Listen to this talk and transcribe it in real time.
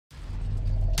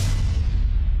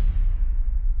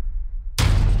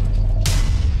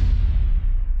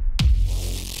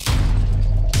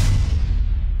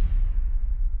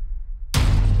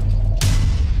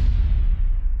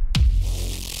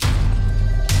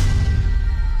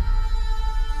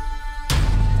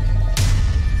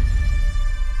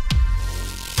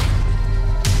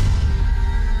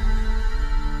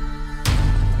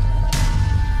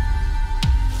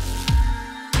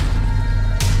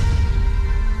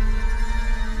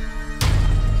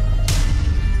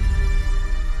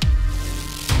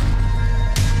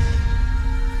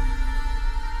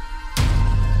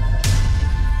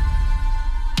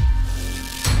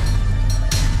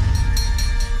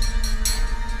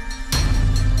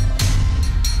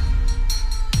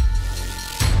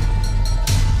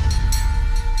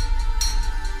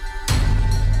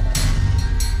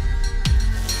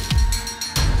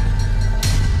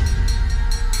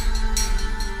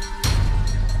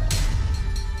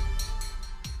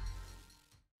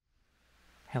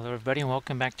Hello everybody and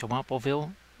welcome back to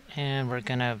Wappelville, and we're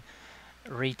gonna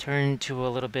return to a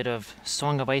little bit of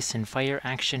Song of Ice and Fire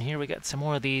action here. We got some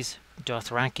more of these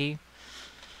Dothraki.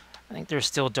 I think they're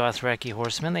still Dothraki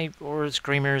horsemen, or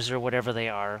screamers or whatever they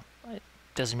are. It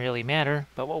doesn't really matter,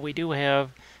 but what we do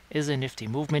have is a nifty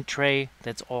movement tray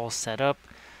that's all set up,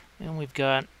 and we've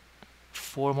got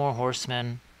 4 more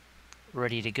horsemen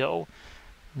ready to go.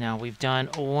 Now we've done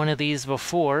one of these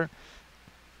before,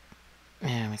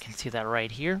 and we can see that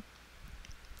right here.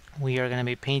 We are going to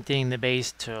be painting the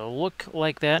base to look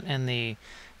like that and the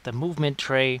movement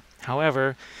tray.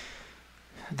 However,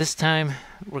 this time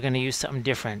we're going to use something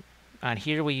different. On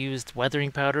here we used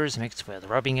weathering powders mixed with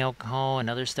rubbing alcohol and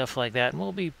other stuff like that. And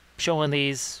we'll be showing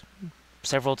these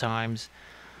several times.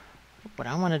 What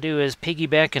I want to do is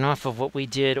piggybacking off of what we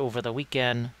did over the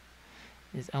weekend.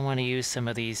 I want to use some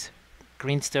of these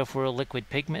Green Stuff World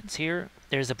liquid pigments here.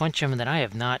 There's a bunch of them that I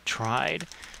have not tried,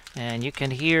 and you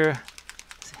can hear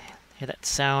that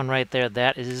sound right there.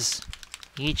 That is,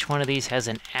 each one of these has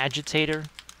an agitator.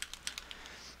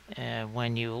 And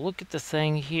when you look at the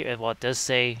thing here, well, it does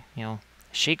say,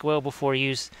 shake well before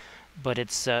use, but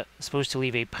it's supposed to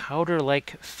leave a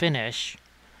powder-like finish.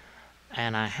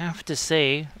 And I have to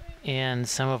say, in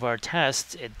some of our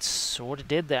tests, it sort of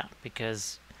did that,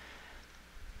 because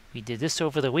we did this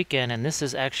over the weekend, and this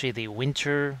is actually the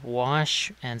winter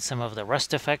wash and some of the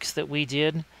rust effects that we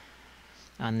did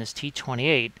on this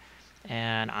T28.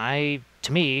 And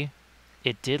to me,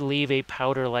 it did leave a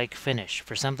powder-like finish.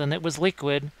 For something that was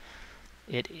liquid,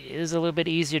 it is a little bit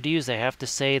easier to use. I have to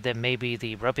say that maybe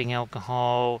the rubbing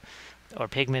alcohol or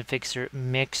pigment fixer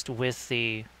mixed with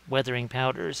the weathering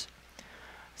powders.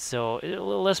 So a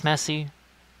little less messy.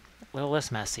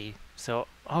 So,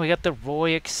 we got the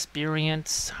Roy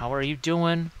experience. How are you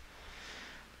doing?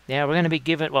 Yeah, we're going to be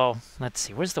giving, well, let's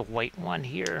see, where's the white one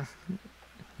here?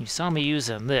 You saw me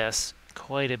using this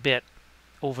quite a bit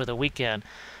over the weekend,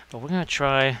 but we're going to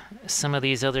try some of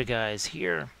these other guys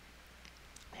here.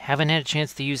 Haven't had a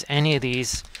chance to use any of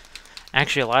these.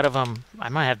 Actually, a lot of them, I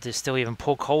might have to still even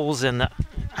poke holes in the,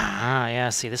 yeah,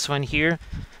 see this one here?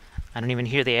 I don't even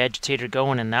hear the agitator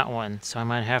going in that one, so I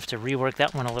might have to rework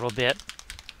that one a little bit.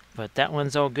 But that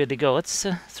one's all good to go. Let's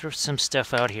throw some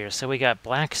stuff out here. So we got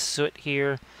black soot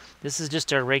here. This is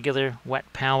just our regular wet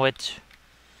palette.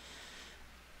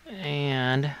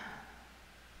 And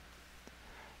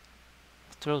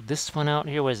throw this one out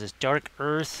here. What is this? Dark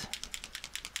earth.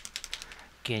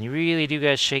 Again, you really do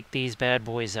guys shake these bad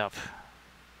boys up.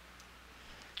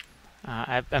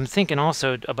 I'm thinking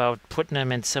also about putting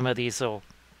them in some of these little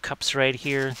cups right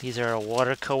here. These are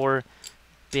watercolor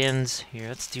bins. Here,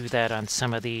 let's do that on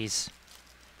some of these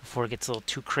before it gets a little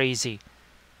too crazy.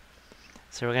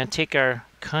 So we're going to take our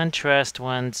contrast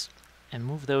ones and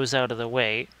move those out of the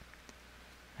way.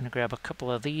 I'm going to grab a couple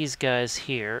of these guys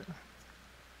here.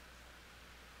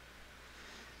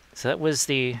 So that was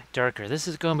the darker. This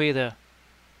is going to be the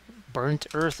burnt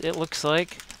earth, it looks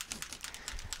like.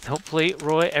 Hopefully,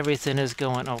 Roy, everything is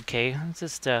going okay. Let's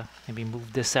just maybe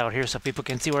move this out here so people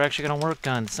can see we're actually going to work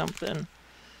on something.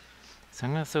 So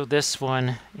I'm going to throw this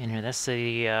one in here. That's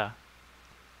the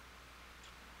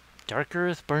dark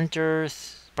earth, burnt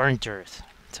earth, burnt earth.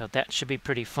 So that should be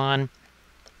pretty fun.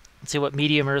 Let's see what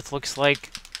medium earth looks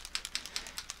like.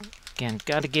 Again,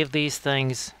 got to give these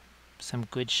things some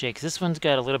good shakes. This one's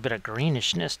got a little bit of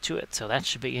greenishness to it, so that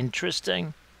should be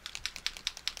interesting.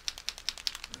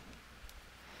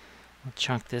 We'll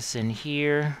chunk this in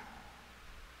here.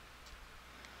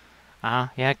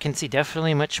 Yeah, I can see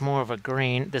definitely much more of a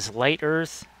green. This light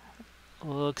earth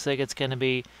looks like it's going to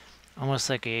be almost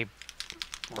like a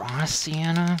raw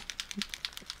sienna.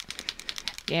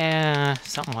 Yeah,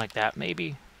 something like that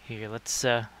maybe. Here, let's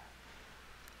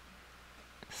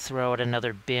throw out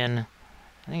another bin.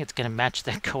 I think it's going to match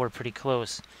that color pretty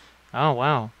close. Oh,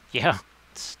 wow. Yeah,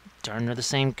 it's darn near the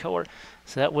same color.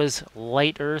 So that was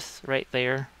light earth right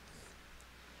there.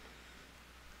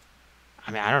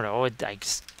 I mean, I don't know. I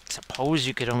suppose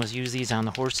you could almost use these on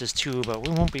the horses too, but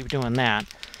we won't be doing that.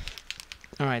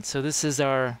 Alright, so this is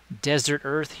our desert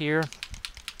earth here.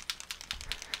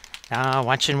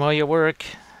 Watching while you work.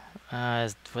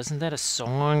 Wasn't that a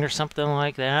song or something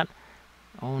like that?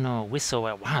 Oh no, whistle.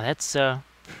 Wow, that's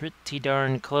pretty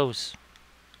darn close.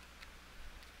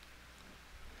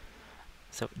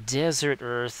 So, desert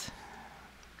earth.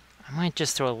 I might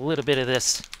just throw a little bit of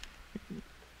this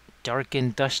dark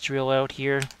industrial out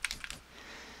here.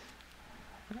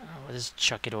 I'll just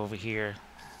chuck it over here.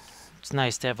 It's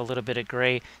nice to have a little bit of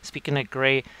gray. Speaking of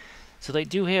gray, so they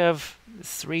do have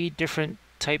 3 different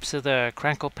types of the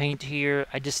crackle paint here.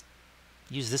 I just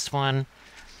use this one.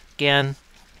 Again,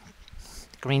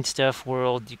 green stuff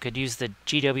world. You could use the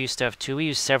GW stuff too. We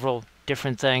used several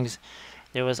different things.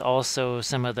 There was also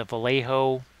some of the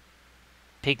Vallejo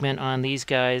pigment on these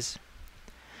guys.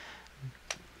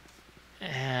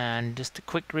 And just a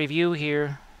quick review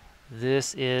here.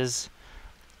 This is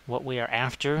what we are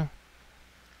after,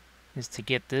 is to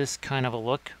get this kind of a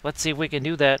look. Let's see if we can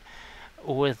do that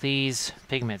with these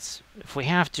pigments. If we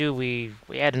have to, we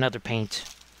add another paint,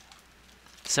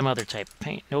 some other type of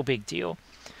paint, no big deal.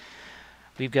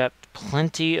 We've got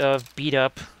plenty of beat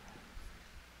up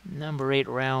number 8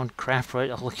 round craft right.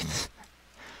 Oh, look at this.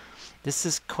 This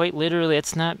is quite literally,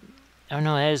 it's not, oh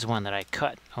no, that is one that I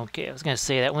cut. Okay, I was gonna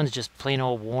say that one's just plain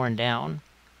old worn down.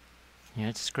 Yeah,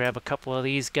 let's just grab a couple of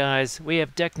these guys. We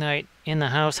have Deck Knight in the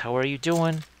house. How are you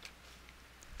doing?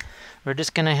 We're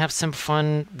just gonna have some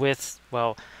fun with,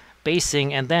 well,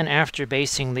 basing, and then after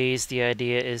basing these, the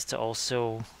idea is to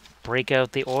also break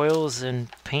out the oils and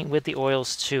paint with the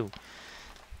oils too.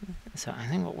 So I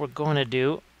think what we're going to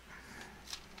do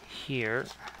here,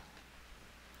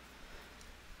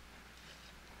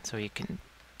 so you can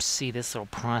see this little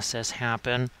process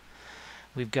happen.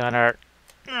 We've got our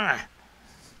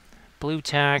blue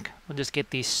tack. We'll just get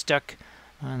these stuck.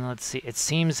 And let's see, it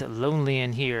seems lonely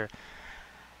in here.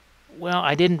 Well,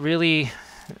 I didn't really,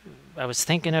 I was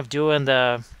thinking of doing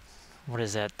the, what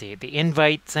is that, the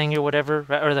invite thing or whatever,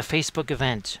 or the Facebook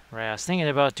event, right? I was thinking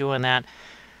about doing that,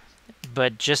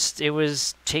 but just, it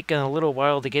was taking a little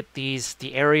while to get the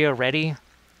area ready.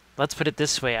 Let's put it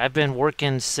this way, I've been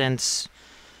working since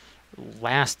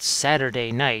last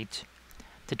Saturday night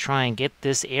to try and get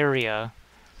this area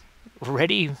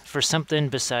ready for something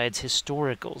besides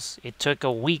historicals. It took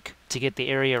a week to get the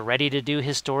area ready to do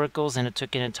historicals, and it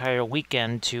took an entire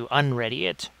weekend to unready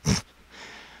it.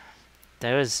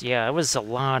 That was, yeah, it was a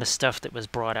lot of stuff that was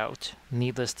brought out,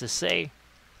 needless to say.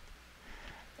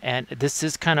 And this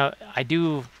is kind of, I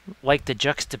do like the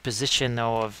juxtaposition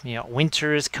though of, you know,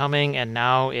 winter is coming and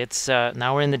now it's,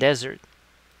 now we're in the desert.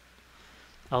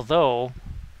 Although,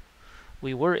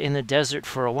 we were in the desert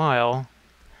for a while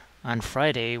on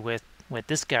Friday with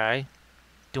this guy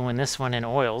doing this one in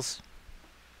oils.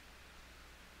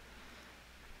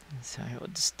 So we'll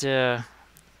just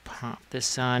pop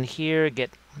this on here, get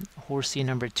horsey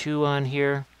number 2 on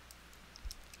here.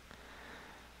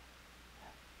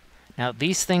 Now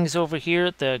these things over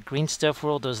here, the green stuff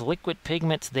world, those liquid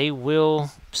pigments, they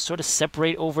will sort of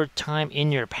separate over time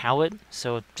in your palette.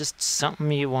 So just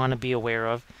something you want to be aware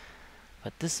of.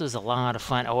 But this was a lot of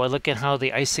fun. Oh, look at how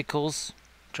the icicles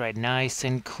dried nice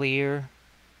and clear.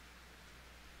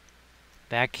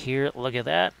 Back here, look at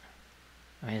that.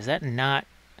 I mean, is that not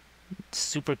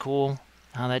super cool?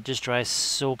 How that just dries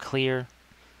so clear.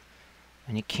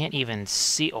 And you can't even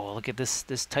see. Oh, look at this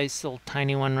nice little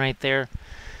tiny one right there.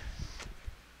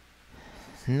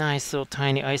 Nice little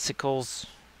tiny icicles.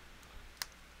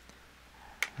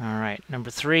 Alright, number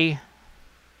 3.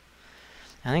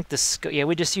 I think the yeah,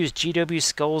 we just used GW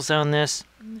skulls on this.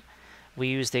 We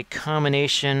used a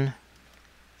combination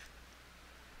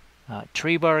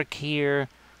tree bark here.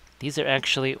 These are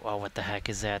actually, oh, what the heck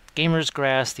is that? Gamer's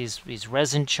grass. These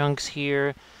resin chunks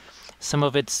here. Some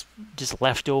of it's just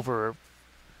leftover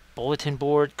bulletin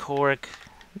board cork.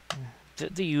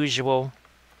 The usual.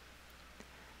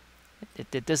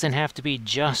 It doesn't have to be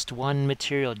just one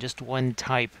material, just one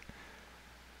type.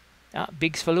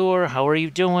 Big Svalur, how are you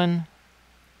doing?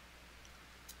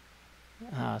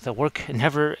 The work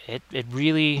never, it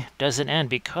really doesn't end,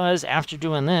 because after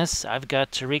doing this, I've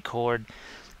got to record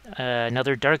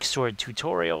another Dark Sword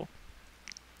tutorial.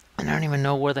 And I don't even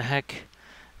know where the heck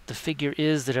the figure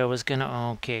is that I was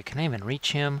gonna, okay, can I even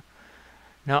reach him?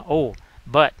 No, oh,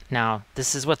 but now,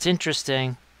 this is what's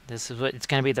interesting. This is what, it's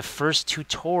gonna be the first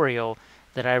tutorial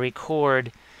that I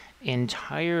record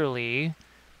entirely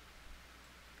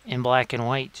in black and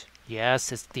white.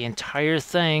 Yes, it's the entire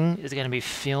thing is going to be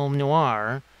film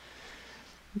noir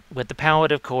with the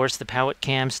palette, of course, the palette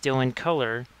cam still in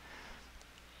color.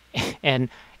 And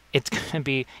it's going to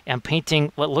be, I'm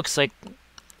painting what looks like,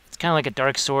 it's kind of like a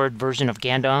Dark Sword version of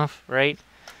Gandalf, right?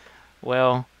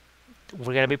 Well,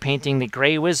 we're going to be painting the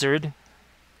Gray Wizard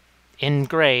in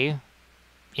gray,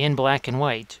 in black and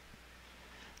white.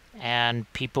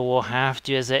 And people will have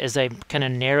to, as I kind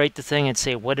of narrate the thing and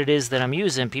say what it is that I'm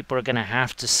using, people are going to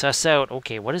have to suss out,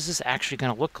 okay, what is this actually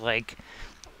going to look like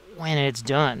when it's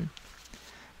done?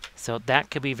 So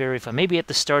that could be very fun. Maybe at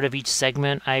the start of each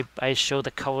segment, I show the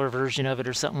color version of it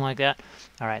or something like that.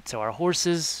 All right, so our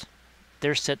horses,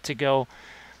 they're set to go.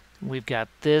 We've got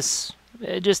this,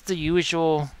 just the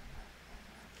usual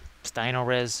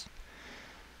Steinores.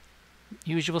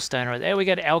 Usual Steinores. There we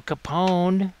got Al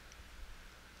Capone.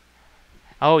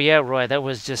 Oh yeah, Roy, that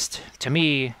was just, to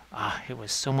me, it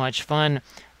was so much fun.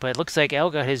 But it looks like Al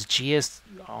got his GS.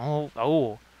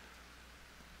 Oh.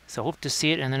 So hope to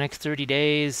see it in the next 30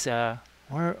 days.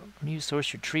 Where you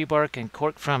source your tree bark and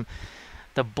cork from?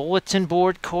 The bulletin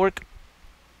board cork.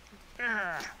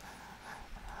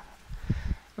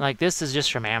 Like, this is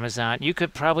just from Amazon. You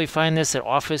could probably find this at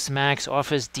Office Max,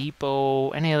 Office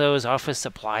Depot, any of those office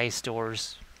supply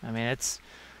stores. I mean,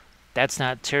 that's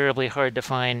not terribly hard to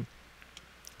find.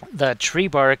 The tree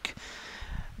bark,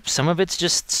 some of it's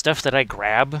just stuff that I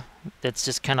grab that's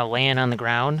just kind of laying on the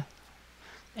ground.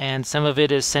 And some of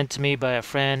it is sent to me by a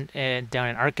friend down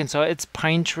in Arkansas. It's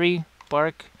pine tree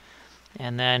bark.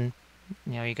 And then,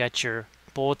 you got your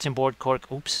bulletin board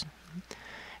cork. Oops.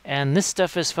 And this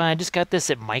stuff is fine. I just got this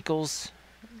at Michael's.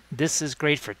 This is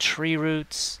great for tree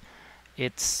roots.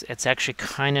 It's actually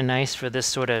kind of nice for this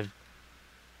sort of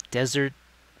desert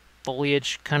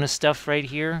foliage kind of stuff right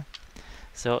here.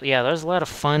 So yeah, there's a lot of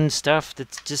fun stuff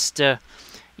that's just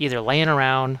either laying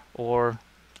around or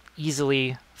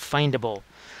easily findable.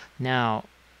 Now,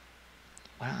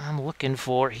 what I'm looking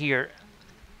for here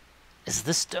is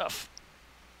this stuff.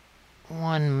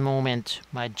 One moment,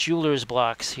 my jeweler's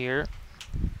blocks here.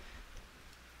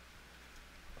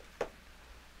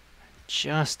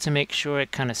 Just to make sure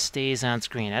it kind of stays on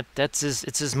screen. It's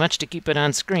as much to keep it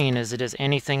on screen as it is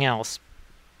anything else,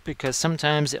 because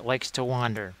sometimes it likes to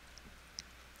wander.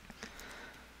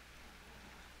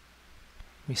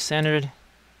 We centered.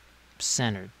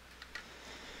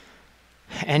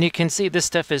 And you can see this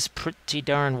stuff is pretty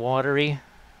darn watery.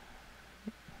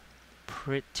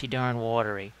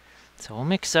 So we'll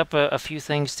mix up a few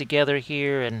things together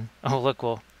here, and oh look,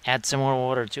 we'll add some more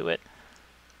water to it.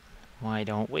 Why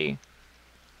don't we?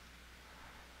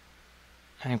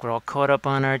 I think we're all caught up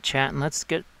on our chat, and let's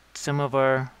get some of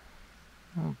our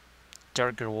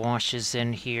darker washes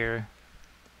in here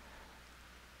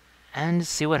and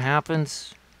see what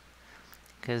happens.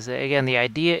 Because again, the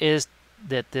idea is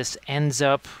that this ends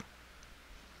up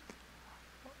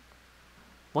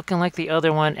looking like the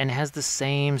other one and has the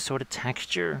same sort of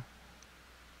texture.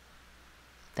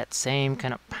 That same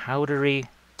kind of powdery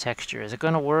texture. Is it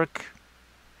going to work?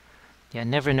 You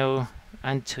never know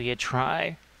until you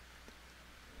try.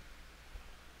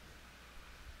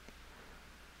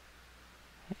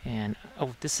 And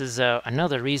oh, this is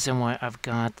another reason why I've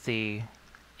got the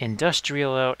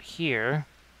industrial out here,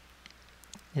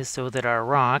 is so that our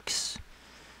rocks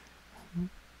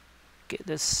get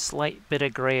this slight bit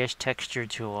of grayish texture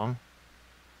to them.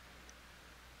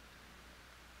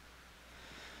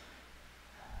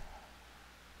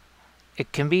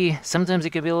 Sometimes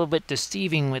it can be a little bit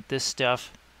deceiving with this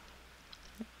stuff,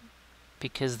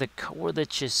 because the color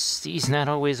that you see is not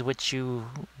always what you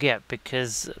get,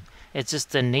 because it's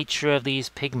just the nature of these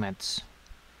pigments.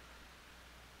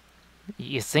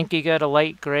 You think you got a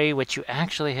light gray, what you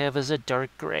actually have is a dark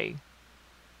gray.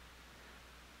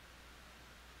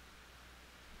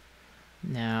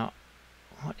 Now,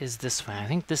 what is this one? I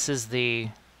think this is the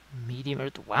medium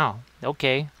earth. Wow,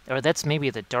 okay. Or that's maybe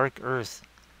the dark earth.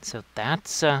 So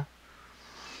that's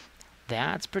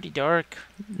pretty dark.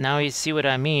 Now you see what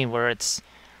I mean, where it's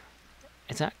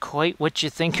not quite what you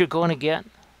think you're going to get,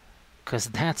 because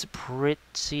that's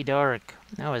pretty dark.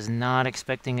 I was not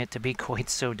expecting it to be quite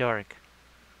so dark.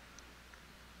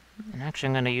 And actually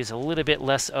I'm going to use a little bit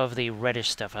less of the reddish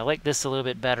stuff. I like this a little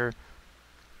bit better.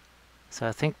 So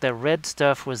I think the red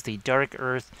stuff was the dark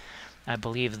earth. I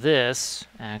believe this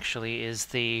actually is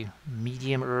the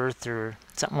medium earth or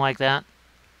something like that.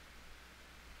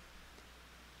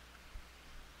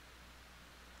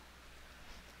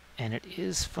 And it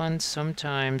is fun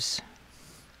sometimes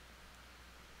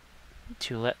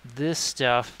to let this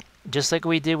stuff, just like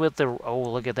we did with the, oh,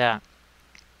 look at that.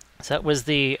 So that was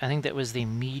I think that was the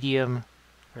medium.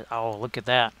 Oh, look at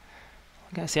that.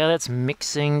 You guys see how that's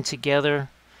mixing together?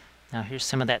 Now here's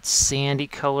some of that sandy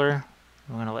color.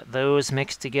 We're going to let those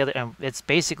mix together. And it's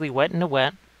basically wet into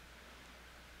wet.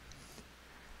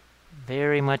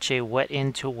 Very much a wet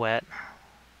into wet.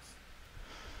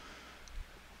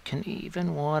 Can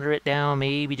even water it down,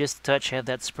 maybe just a touch, have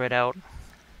that spread out.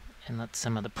 And let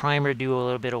some of the primer do a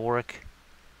little bit of work.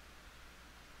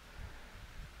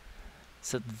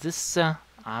 So this,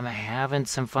 I'm having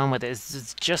some fun with it.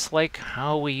 It's just like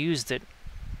how we used it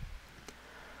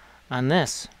on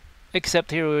this.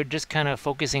 Except here we're just kind of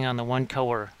focusing on the one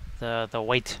color, the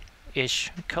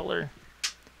white-ish color.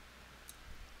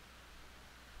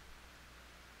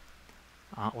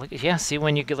 Look, yeah, see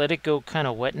when you let it go kind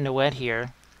of wet into wet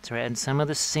here. So we're adding some of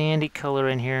the sandy color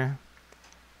in here.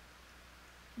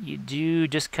 You do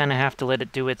just kind of have to let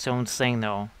it do its own thing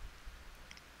though.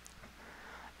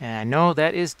 And I know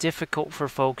that is difficult for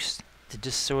folks to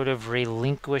just sort of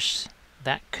relinquish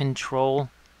that control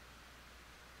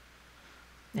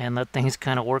and let things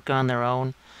kind of work on their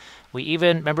own. We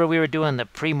even, remember we were doing the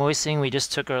pre-moistening, we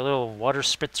just took our little water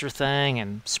spritzer thing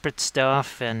and spritzed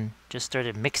stuff and just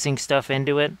started mixing stuff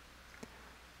into it.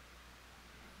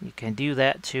 You can do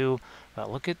that too, but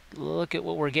look at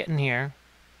what we're getting here.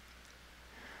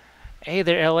 Hey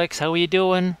there, Alex, how are you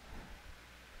doing?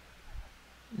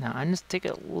 Now I'm just take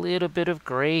a little bit of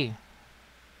gray.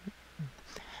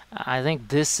 I think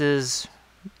this is,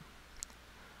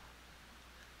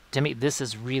 to me, this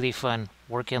is really fun,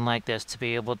 working like this, to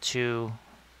be able to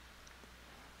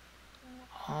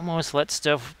almost let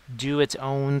stuff do its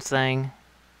own thing.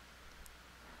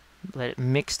 Let it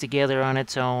mix together on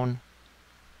its own.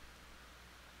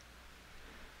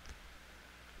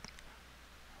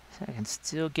 So I can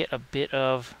still get a bit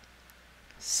of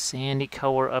sandy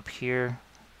color up here.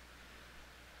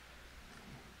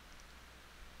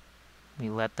 We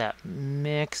let that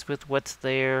mix with what's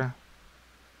there.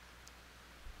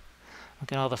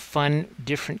 Look at all the fun,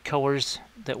 different colors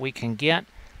that we can get.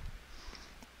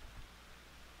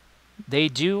 They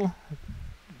do,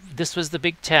 this was the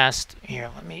big test. Here,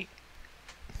 let me,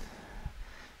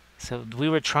 so we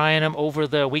were trying them over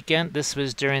the weekend. This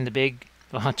was during the big,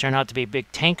 well, it turned out to be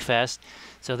big tank fest.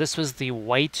 So this was the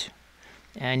white,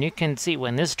 and you can see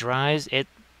when this dries, it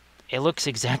looks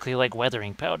exactly like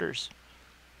weathering powders.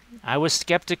 I was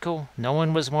skeptical. No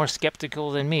one was more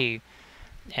skeptical than me.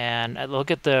 And look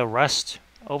at the rust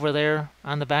over there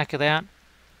on the back of that.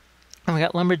 And we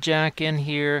got Lumberjack in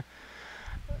here.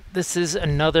 This is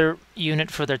another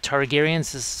unit for the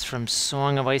Targaryens. This is from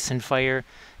Song of Ice and Fire.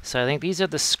 So I think these are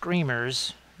the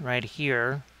Screamers right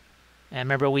here. And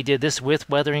remember, we did this with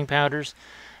weathering powders.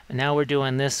 And now we're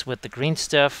doing this with the Green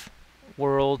Stuff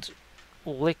World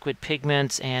Liquid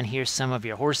Pigments. And here's some of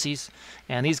your horsies.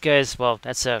 And these guys, well,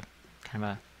 that's a kind of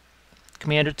a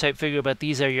commander type figure, but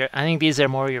these are your, I think these are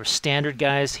more your standard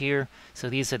guys here. So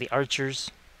these are the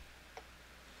archers.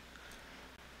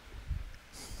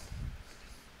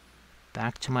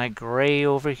 Back to my gray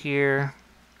over here.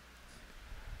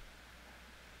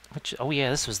 Which, oh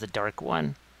yeah, this was the dark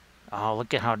one. Oh,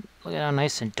 look at how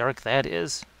nice and dark that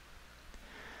is.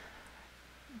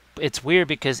 It's weird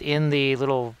because in the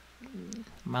little,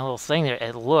 my little thing there,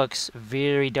 it looks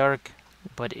very dark,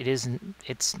 but it isn't,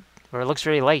 or it looks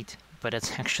very light, but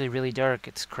it's actually really dark.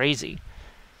 It's crazy.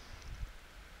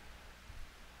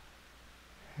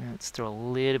 Let's throw a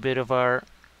little bit of our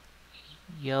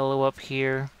yellow up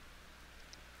here.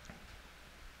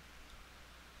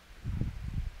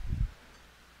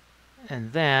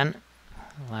 And then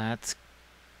let's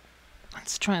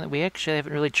try that. We actually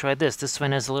haven't really tried this. This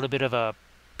one has a little bit of a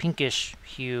pinkish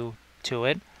hue to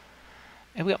it.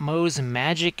 And we got Mo's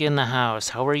Magic in the house.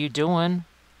 How are you doing?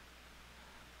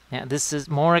 Yeah, this is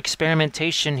more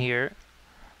experimentation here.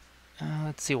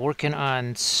 Let's see, working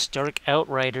on Stark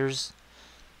Outriders.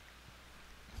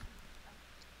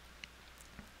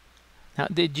 Now,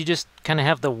 did you just kind of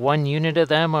have the one unit of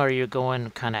them, or are you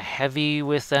going kind of heavy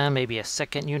with them? Maybe a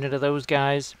second unit of those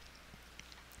guys?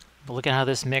 But look at how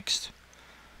this mixed.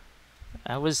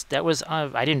 That was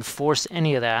I didn't force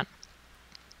any of that.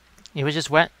 It was just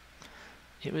wet.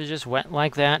 It was just wet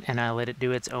like that, and I let it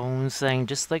do its own thing,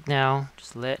 just like now.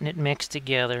 Just letting it mix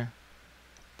together.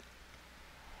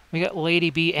 We got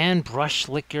Lady Bee and Brush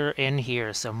Liquor in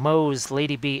here. So Mo's,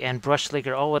 Lady Bee, and Brush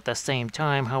Liquor all at the same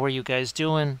time. How are you guys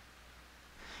doing?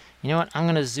 You know what? I'm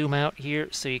going to zoom out here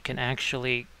so you can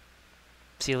actually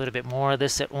see a little bit more of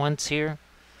this at once here.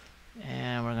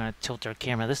 And we're going to tilt our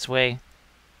camera this way.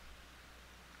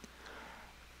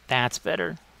 That's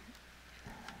better.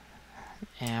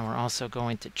 And we're also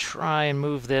going to try and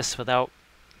move this without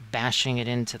bashing it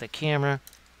into the camera.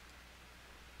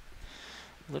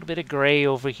 A little bit of gray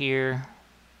over here.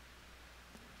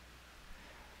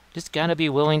 Just gotta be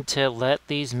willing to let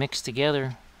these mix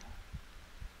together.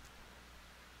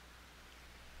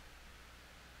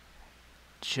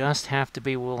 Just have to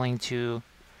be willing to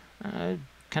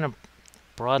kind of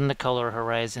broaden the color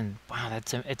horizon. Wow,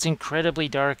 it's incredibly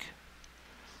dark.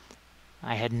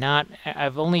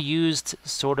 I've only used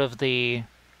sort of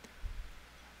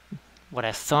what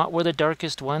I thought were the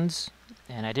darkest ones,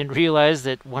 and I didn't realize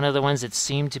that one of the ones that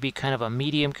seemed to be kind of a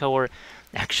medium color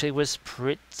actually was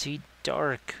pretty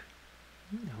dark.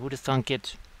 Who'd have thunk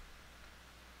it?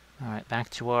 Alright,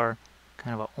 back to our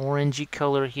kind of an orangey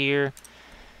color here.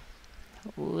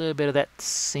 A little bit of that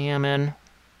salmon.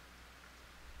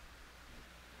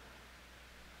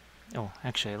 Oh,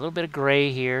 actually a little bit of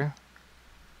gray here.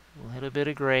 A little bit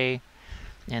of gray,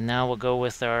 and now we'll go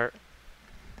with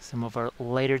some of our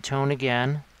lighter tone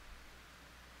again.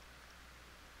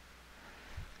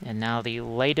 And now the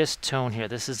lightest tone here.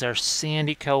 This is our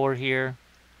sandy color here.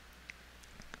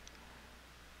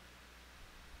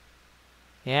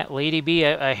 Yeah, Lady B,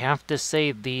 I have to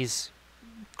say, these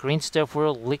Green Stuff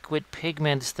World liquid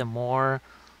pigments, the more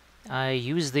I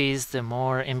use these, the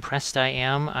more impressed I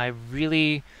am. I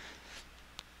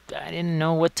didn't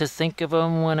know what to think of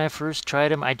them when I first tried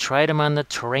them. I tried them on the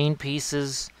terrain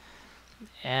pieces,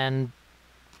 and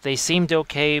they seemed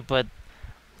okay, but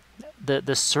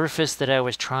the surface that I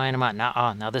was trying them on,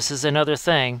 now this is another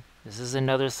thing. This is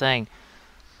another thing.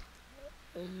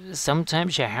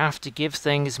 Sometimes you have to give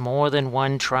things more than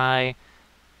one try,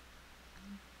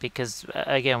 because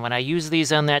again, when I use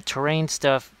these on that terrain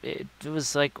stuff, it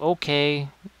was like, okay,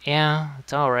 yeah,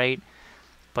 it's alright.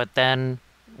 But then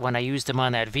when I used them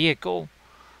on that vehicle,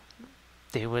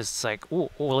 it was like, oh,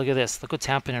 look at this. Look what's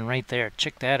happening right there.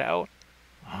 Check that out.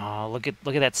 Oh, look at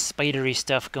that spidery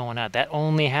stuff going on. That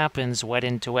only happens wet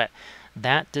into wet.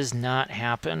 That does not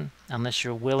happen unless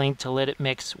you're willing to let it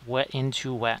mix wet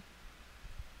into wet.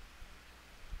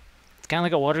 It's kind of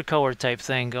like a watercolor type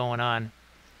thing going on.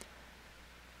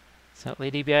 So,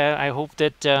 Lady B, I hope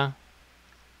that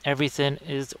everything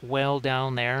is well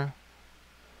down there.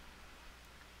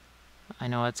 I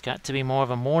know it's got to be more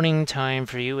of a morning time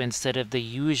for you instead of the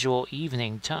usual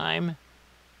evening time.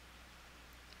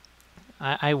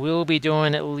 I will be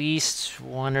doing at least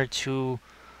 1 or 2,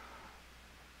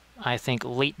 I think,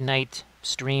 late night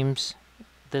streams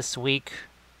this week.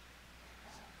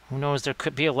 Who knows, there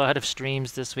could be a lot of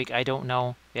streams this week. I don't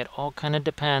know. It all kind of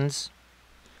depends.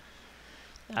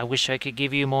 I wish I could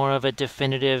give you more of a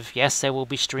definitive, yes, I will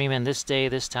be streaming this day,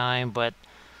 this time, but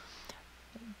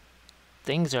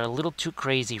things are a little too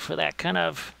crazy for that kind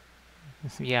of,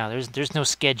 yeah, there's no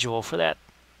schedule for that.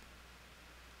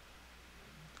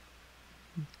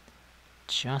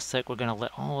 Just like we're going to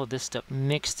let all of this stuff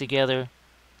mix together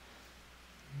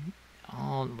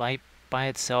all by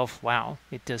itself. Wow,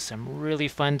 it does some really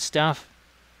fun stuff.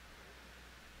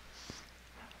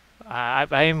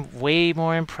 I'm way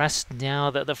more impressed now.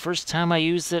 That the first time I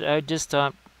used it, I just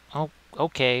thought, oh,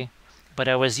 okay. But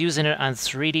I was using it on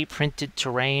 3D printed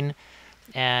terrain,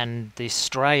 and the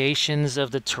striations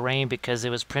of the terrain, because it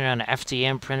was printed on an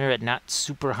FDM printer at not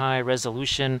super high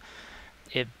resolution,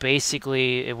 it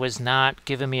was not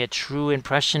giving me a true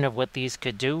impression of what these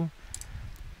could do.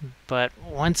 But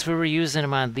once we were using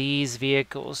them on these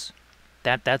vehicles,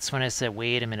 that's when I said,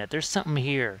 wait a minute, there's something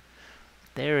here.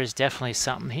 There is definitely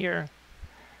something here.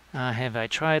 Have I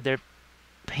tried their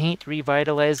paint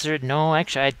revitalizer? No,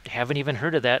 actually, I haven't even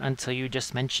heard of that until you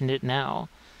just mentioned it now.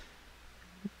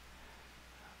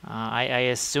 I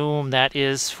assume that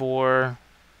is for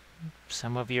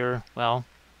some of your, well,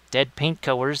 dead paint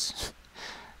colors,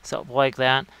 something like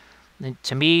that. And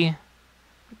to me,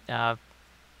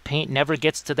 paint never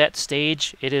gets to that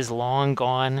stage. It is long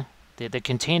gone. The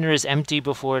container is empty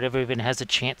before it ever even has a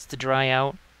chance to dry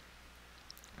out.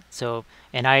 So,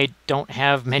 and I don't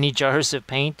have many jars of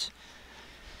paint.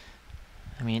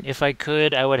 I mean, if I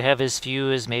could, I would have as few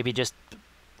as maybe just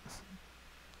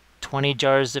 20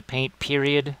 jars of paint,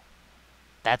 period.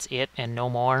 That's it, and no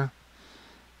more.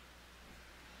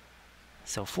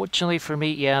 So fortunately for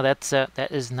me, yeah, that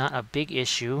is not a big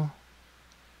issue.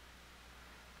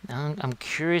 Now I'm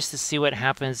curious to see what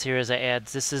happens here as I add.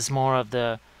 This is more of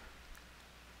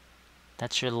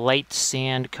that's your light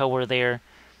sand color there.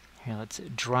 Here, let's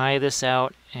dry this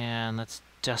out, and let's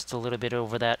dust a little bit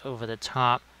over the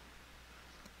top.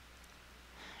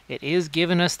 It is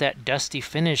giving us that dusty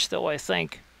finish, though, I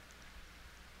think.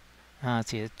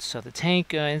 Let's see. So the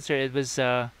tank insert, it was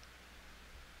I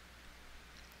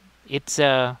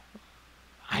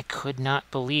could not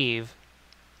believe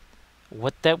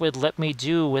what that would let me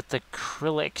do with the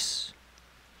acrylics.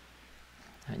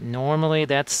 Normally,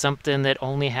 that's something that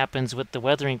only happens with the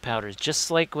weathering powders, just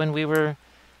like when we were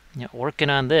working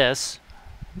on this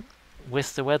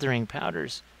with the weathering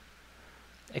powders.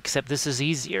 Except this is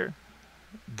easier.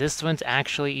 This one's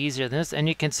actually easier than this, and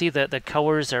you can see that the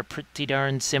colors are pretty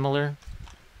darn similar.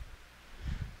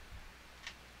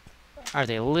 Are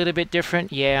they a little bit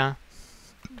different? Yeah.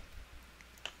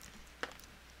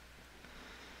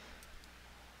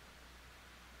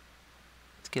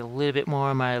 Let's get a little bit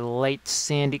more of my light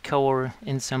sandy color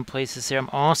in some places here. I'm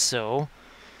also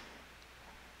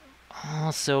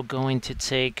going to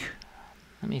take,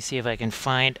 let me see if I can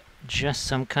find just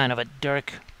some kind of a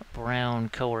dark brown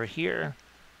color here.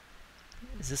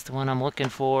 Is this the one I'm looking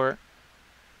for?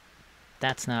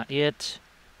 That's not it.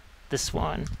 This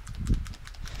one.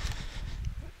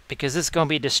 Because this is going to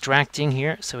be distracting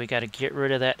here, so we got to get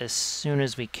rid of that as soon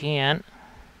as we can.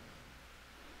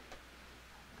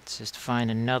 Let's just find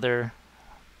another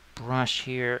brush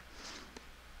here.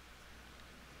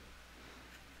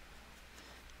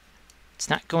 It's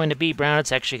not going to be brown,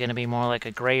 it's actually going to be more like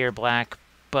a gray or black,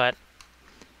 but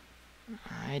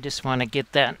I just want to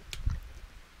get that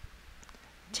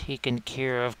taken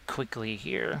care of quickly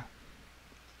here.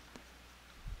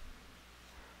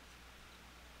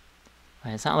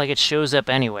 It's not like it shows up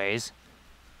anyways,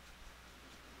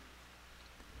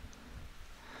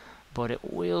 but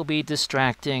it will be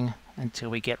distracting until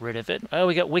we get rid of it. Oh,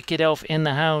 we got Wicked Elf in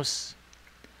the house.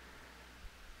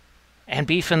 And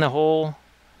Beef in the hole.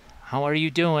 How are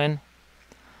you doing?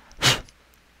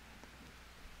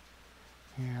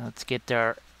 Here, let's get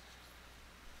our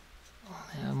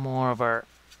more of our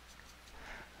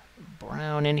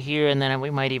brown in here, and then we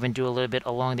might even do a little bit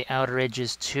along the outer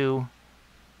edges too.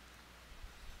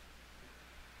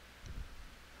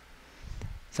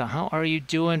 So how are you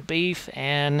doing, Beef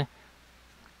and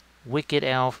Wicked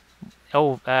Elf?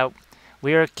 Oh,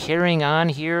 we are carrying on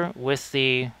here with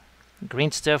the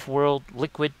Green Stuff World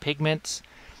Liquid Pigments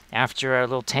after our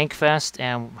little tank fest,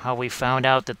 and how we found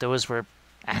out that those were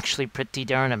actually pretty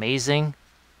darn amazing.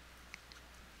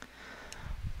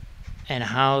 And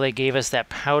how they gave us that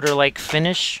powder-like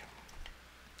finish.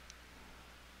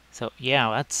 So yeah,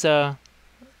 that's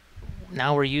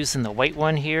now we're using the white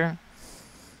one here.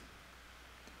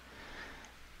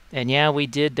 And yeah, we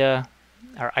did our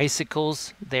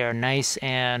icicles. They are nice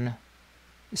and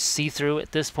see-through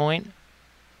at this point.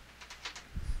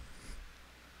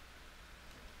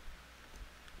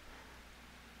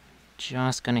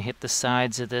 Just gonna hit the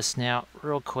sides of this now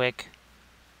real quick.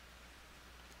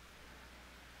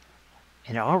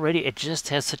 And already it just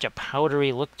has such a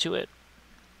powdery look to it.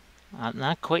 I'm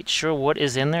not quite sure what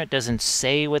is in there. It doesn't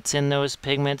say what's in those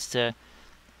pigments to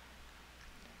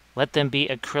let them be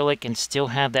acrylic and still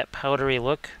have that powdery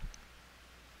look.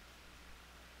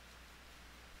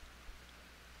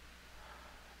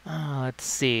 Let's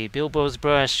see, Bilbo's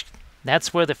brush.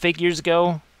 That's where the figures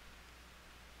go.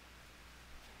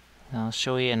 I'll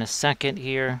show you in a second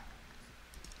here.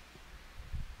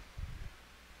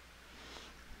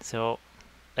 So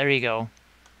there you go.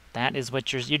 That is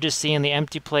what you're just seeing, the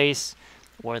empty place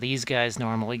where these guys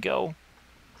normally go.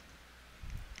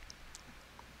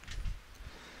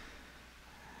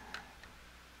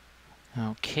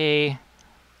 Okay.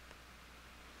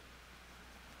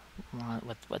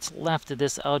 What's left of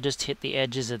this, I'll just hit the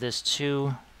edges of this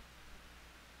too.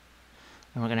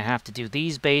 And we're going to have to do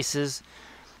these bases.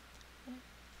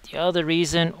 The other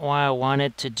reason why I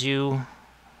wanted to do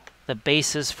the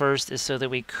bases first is so that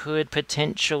we could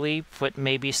potentially put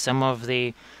maybe some of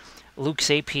the Luke's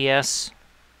APS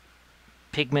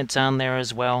pigments on there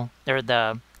as well. Or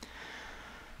the,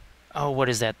 oh, what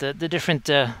is that? The different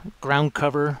ground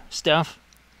cover stuff.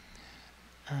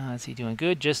 Is he doing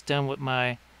good? Just done with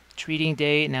my treating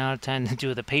day. Now time to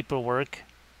do the paperwork.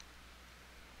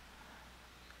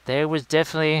 There was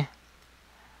definitely...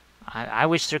 I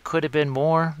wish there could have been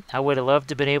more. I would have loved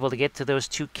to have been able to get to those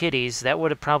two kitties. That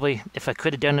would have probably, if I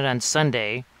could have done it on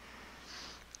Sunday.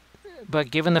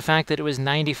 But given the fact that it was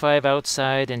 95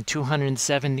 outside and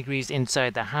 207 degrees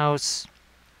inside the house,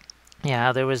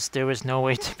 yeah, there was no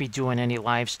way to be doing any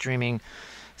live streaming,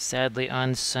 sadly,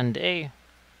 on Sunday.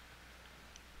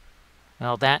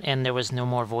 Well, that, and there was no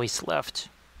more voice left.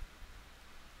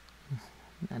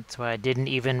 That's why I didn't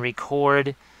even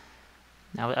record.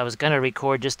 Now, I was going to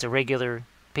record just a regular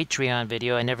Patreon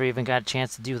video. I never even got a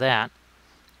chance to do that.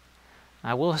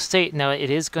 I will state, now, it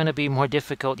is going to be more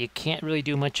difficult. You can't really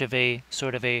do much of a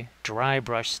sort of a dry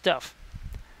brush stuff.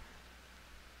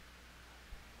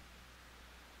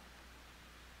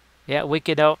 Yeah,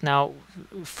 Wicked Elf. Now,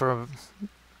 for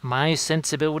my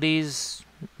sensibilities,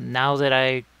 now that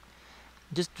I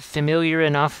just familiar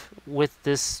enough with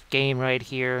this game right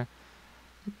here,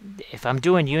 if I'm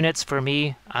doing units for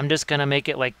me, I'm just going to make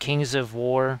it like Kings of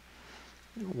War,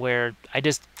 where I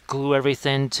just glue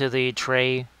everything to the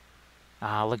tray.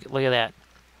 Look at that.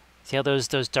 See how those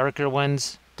darker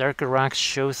ones, darker rocks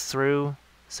show through?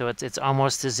 So it's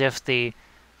almost as if the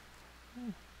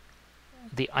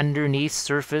underneath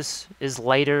surface is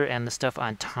lighter and the stuff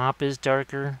on top is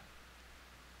darker.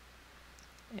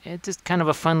 It's just kind of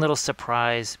a fun little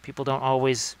surprise. People don't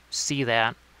always see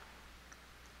that.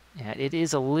 Yeah, it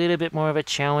is a little bit more of a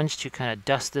challenge to kind of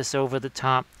dust this over the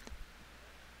top.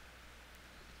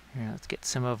 Here, let's get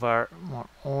some of our more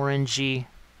orangey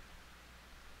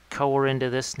color into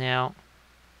this now.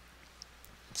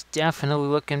 It's definitely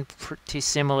looking pretty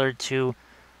similar to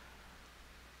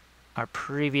our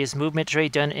previous movement tray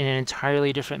done in an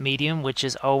entirely different medium, which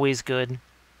is always good.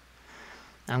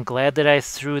 I'm glad that I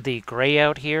threw the gray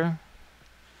out here.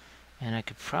 And I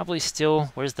could probably still,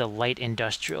 where's the light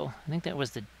industrial? I think that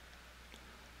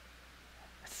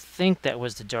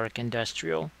was the dark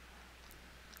industrial.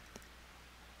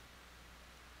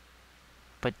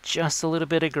 But just a little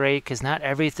bit of gray, because not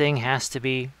everything has to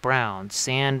be brown.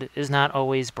 Sand is not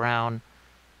always brown.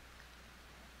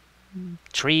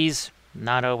 Trees,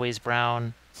 not always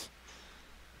brown.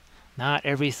 Not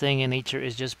everything in nature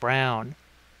is just brown.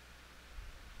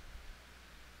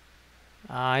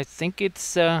 I think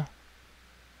it's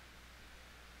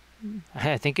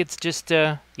just,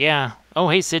 yeah. Oh,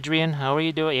 hey, Sidrian, how are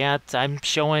you doing? Yeah, I'm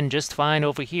showing just fine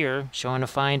over here, showing a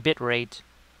fine bit rate.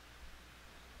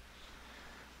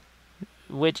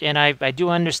 And I do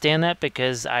understand that,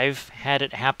 because I've had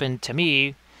it happen to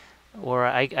me, or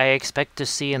I expect to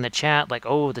see in the chat, like,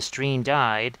 oh, the stream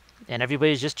died, and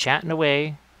everybody's just chatting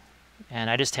away, and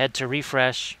I just had to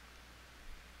refresh.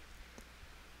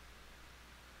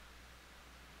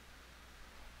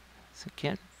 So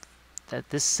again,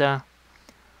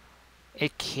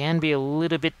 it can be a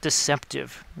little bit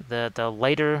deceptive. The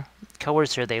lighter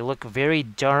colors here, they look very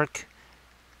dark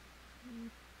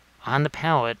on the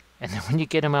palette, and then when you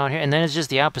get them out here, and then it's just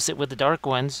the opposite with the dark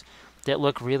ones that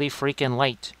look really freaking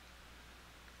light.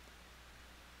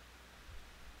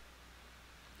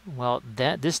 Well,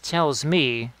 this tells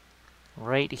me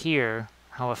right here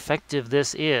how effective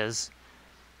this is,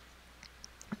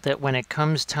 that when it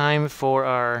comes time for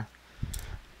our,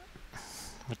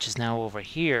 which is now over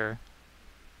here,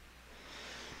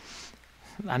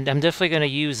 I'm definitely going to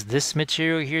use this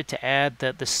material here to add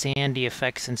the sandy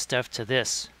effects and stuff to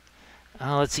this.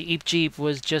 Let's see, Eep Jeep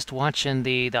was just watching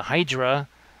the Hydra.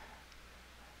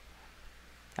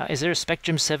 Is there a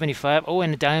Spectrum 75? Oh,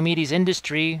 and the Diomedes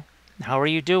Industry. How are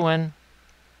you doing?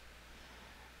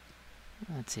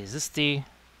 Let's see, is this the...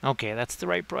 Okay, that's the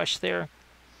right brush there.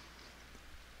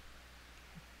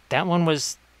 That one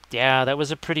was... Yeah, that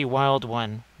was a pretty wild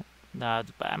one.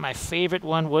 My favorite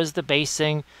one was the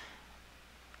basing.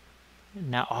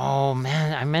 Now, oh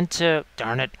man, I meant to...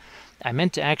 Darn it. I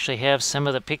meant to actually have some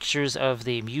of the pictures of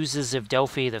the Muses of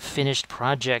Delphi, the finished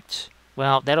project.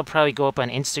 Well, that'll probably go up on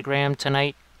Instagram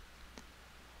tonight.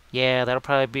 Yeah, that'll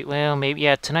probably be, well, maybe,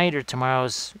 yeah, tonight or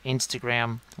tomorrow's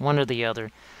Instagram, one or the other.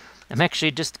 I'm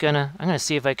actually just I'm gonna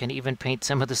see if I can even paint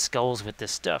some of the skulls with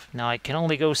this stuff. Now, I can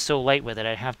only go so light with it.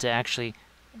 I have to actually...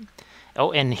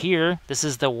 Oh, and here, this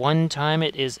is the one time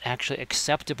it is actually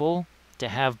acceptable to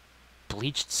have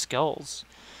bleached skulls.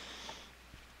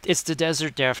 It's the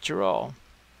desert after all.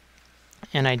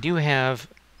 And I do have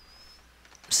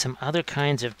some other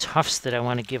kinds of tufts that I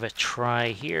want to give a try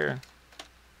here.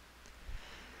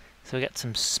 So we got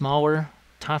some smaller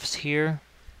tufts here.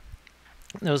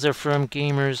 Those are from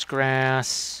Gamer's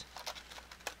Grass.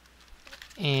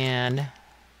 And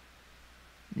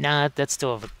nah, that's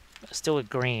still a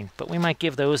green, but we might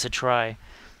give those a try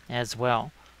as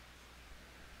well.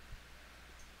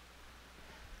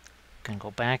 Gonna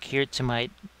go back here to my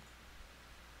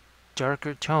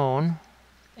darker tone,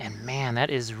 and man, that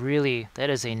is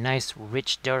a nice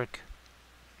rich dark.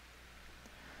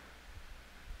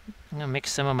 I'm gonna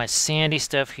mix some of my sandy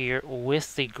stuff here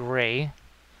with the gray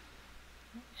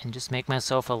and just make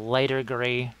myself a lighter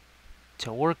gray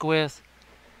to work with.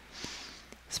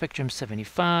 Spectrum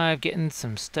 75, getting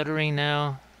some stuttering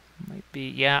now. Might be,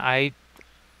 yeah,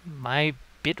 my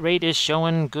bitrate is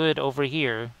showing good over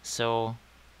here, so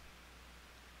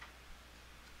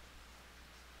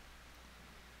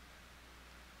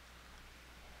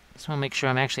just want to make sure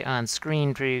I'm actually on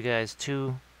screen for you guys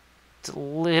too. It's a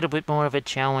little bit more of a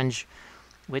challenge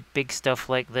with big stuff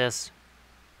like this.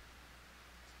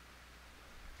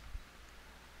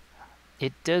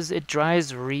 It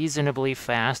dries reasonably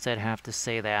fast, I'd have to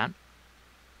say that.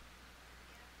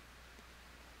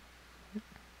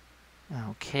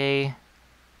 Okay.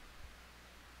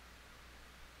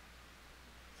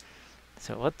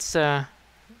 So let's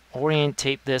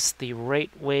orientate this the right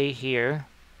way here.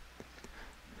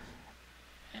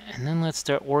 And then let's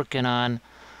start working on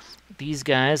these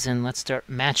guys, and let's start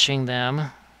matching them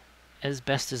as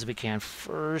best as we can.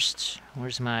 First,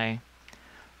 where's my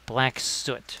black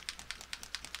soot?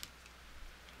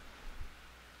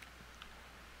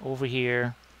 Over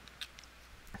here.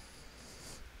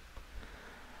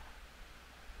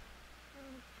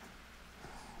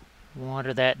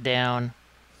 Water that down.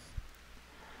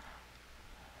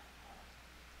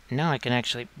 Now I can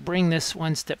actually bring this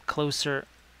one step closer.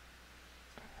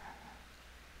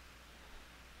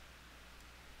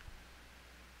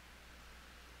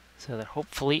 So that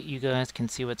hopefully you guys can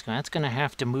see what's going on. It's going to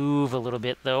have to move a little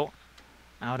bit though,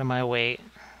 out of my way.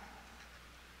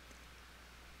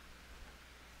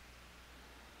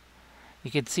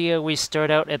 You can see how we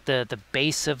start out at the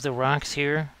base of the rocks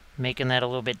here, making that a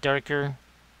little bit darker.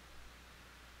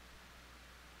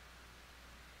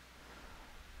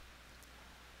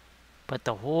 But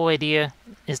the whole idea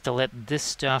is to let this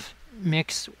stuff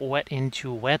mix wet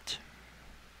into wet.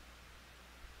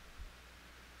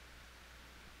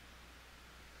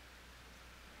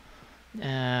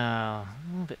 A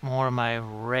little bit more of my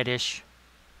reddish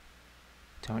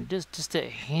tone, just a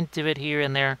hint of it here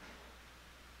and there.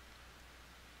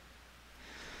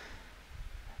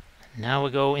 Now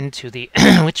we go into the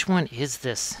which one is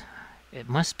this? It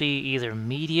must be either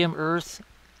medium earth.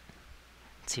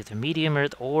 It's either medium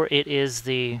earth or it is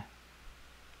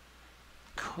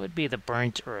could be the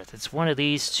burnt earth. It's one of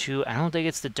these two. I don't think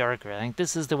it's the darker. I think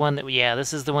this is the one that, yeah,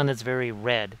 this is the one that's very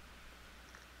red.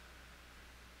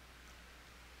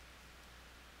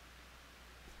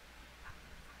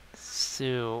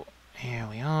 So here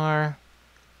we are.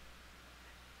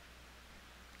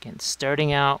 Again,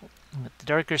 starting out with the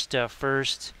darker stuff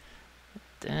first.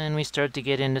 Then we start to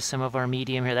get into some of our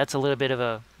medium here. That's a little bit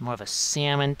of more of a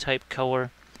salmon type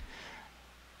color.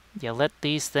 You let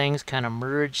these things kind of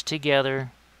merge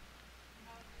together.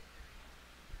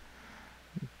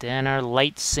 Then our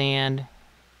light sand.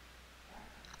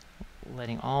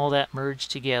 Letting all that merge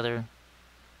together.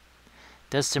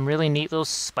 Does some really neat little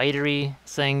spidery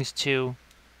things too.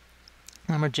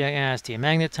 Lumberjack asks, do you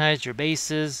magnetize your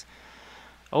bases?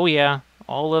 Oh yeah,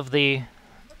 all of the...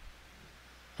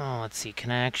 Oh, let's see,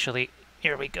 can I actually...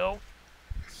 Here we go.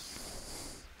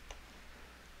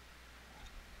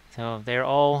 So they're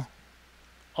all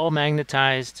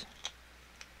magnetized.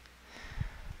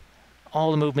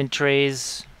 All the movement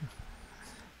trays.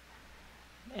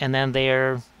 And then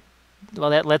they're...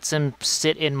 Well, that lets them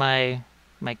sit in my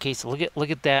case. Look at that. Look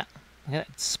at that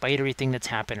spidery thing that's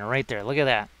happening right there. Look at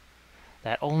that.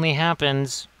 That only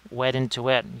happens wet into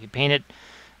wet. You paint it,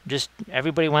 just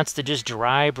everybody wants to just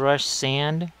dry brush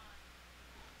sand.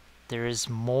 There is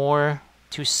more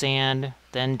to sand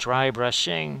than dry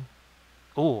brushing.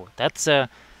 Ooh, that's a...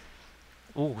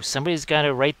 Ooh, somebody's got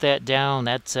to write that down.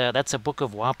 That's a Book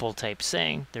of Wappel type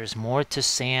saying. There's more to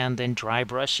sand than dry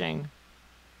brushing.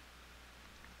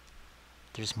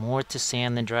 There's more to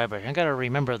sand than dry brushing. I got to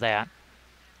remember that.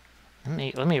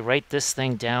 Let me write this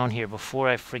thing down here before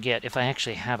I forget, if I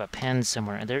actually have a pen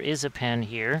somewhere. There is a pen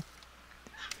here.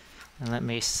 And let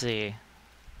me see.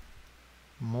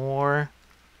 More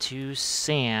to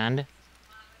sand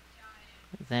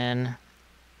than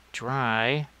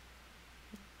dry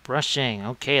brushing.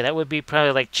 Okay, that would be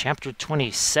probably like chapter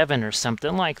 27 or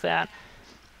something like that.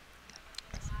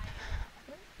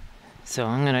 So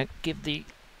I'm going to give the...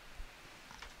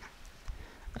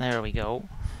 There we go.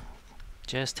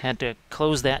 Just had to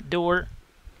close that door.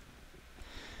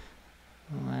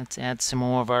 Let's add some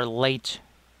more of our light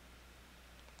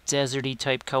deserty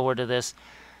type color to this.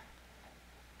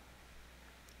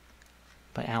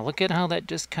 But now look at how that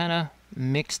just kind of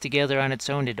mixed together on its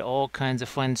own, did all kinds of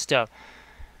fun stuff.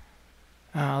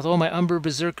 Although my Umber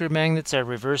Berserker magnets are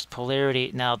reversed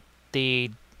polarity, now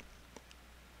the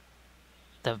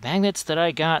magnets that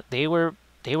I got, they were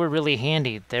really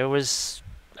handy.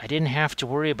 I didn't have to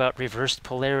worry about reversed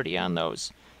polarity on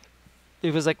those.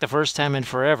 It was like the first time in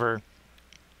forever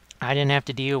I didn't have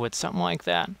to deal with something like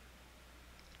that.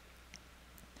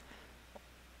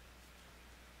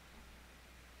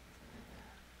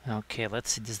 Okay,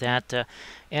 let's see, does that,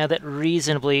 yeah, that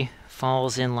reasonably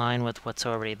falls in line with what's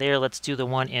already there. Let's do the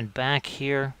one in back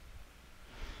here.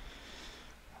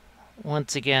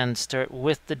 Once again, start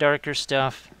with the darker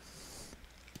stuff.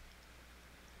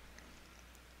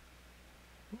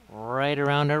 Right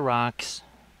around our rocks.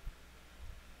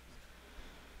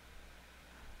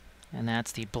 And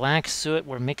that's the black soot.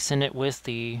 We're mixing it with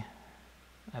the,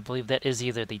 I believe that is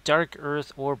either the dark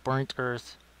earth or burnt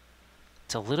earth.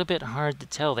 It's a little bit hard to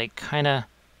tell. They kind of,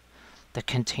 the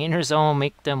containers all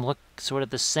make them look sort of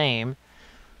the same.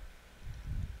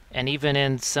 And even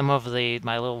in some of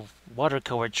my little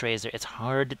watercolor trays, it's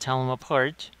hard to tell them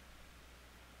apart.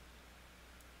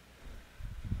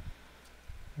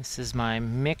 This is my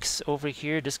mix over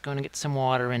here. Just going to get some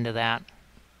water into that.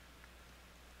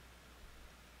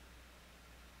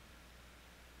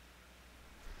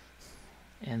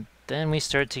 And then we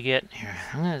start to get here.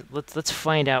 Let's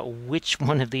find out which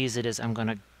one of these it is. I'm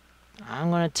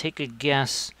gonna take a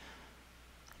guess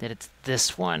that it's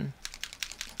this one.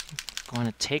 I'm going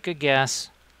to take a guess.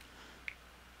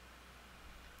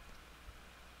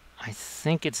 I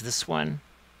think it's this one.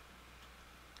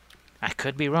 I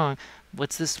could be wrong.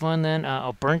 What's this one then?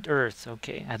 Oh, burnt earth.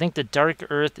 Okay, I think the dark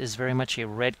earth is very much a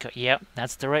red color. Yep,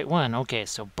 that's the right one. Okay,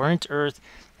 so burnt earth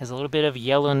has a little bit of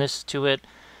yellowness to it.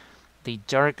 The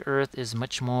dark earth is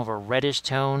much more of a reddish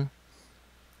tone.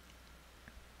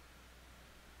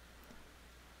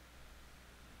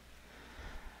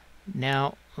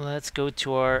 Now, let's go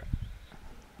to our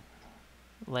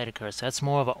lighter colors. So that's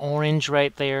more of an orange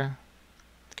right there.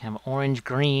 Kind of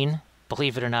orange-green,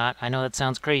 believe it or not. I know that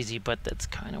sounds crazy, but that's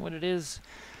kind of what it is.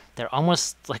 They're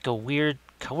almost like a weird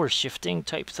color shifting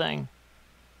type thing.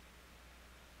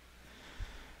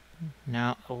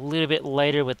 Now, a little bit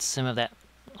lighter with some of that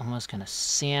almost kind of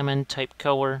salmon type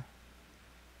color.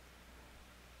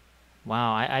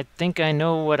 Wow, I think I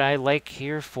know what I like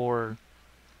here for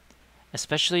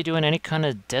especially doing any kind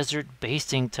of desert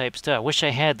basting type stuff. I wish I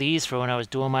had these for when I was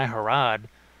doing my Harad.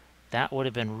 That would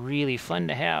have been really fun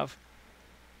to have.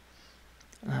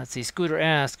 Let's see, Scooter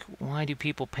asks, why do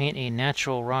people paint a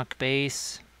natural rock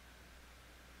base?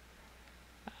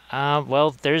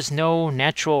 Well, there's no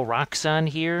natural rocks on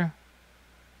here.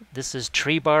 This is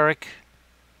tree bark.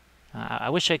 I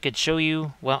wish I could show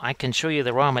you, well, I can show you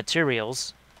the raw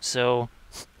materials. So,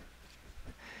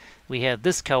 we had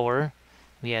this color,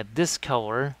 we had this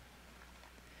color,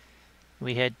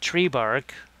 we had tree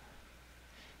bark,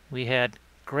 we had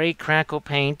gray crackle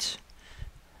paint,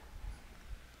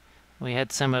 we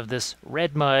had some of this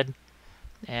red mud,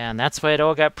 and that's why it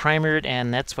all got primered,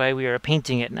 and that's why we are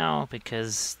painting it now,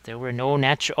 because there were no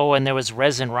natural... Oh, and there was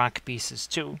resin rock pieces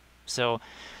too. So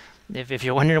if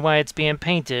you're wondering why it's being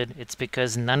painted, it's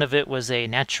because none of it was a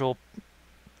natural...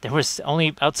 There was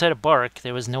only, outside of bark,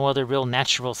 there was no other real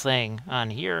natural thing on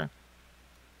here.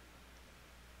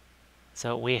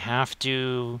 So we have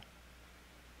to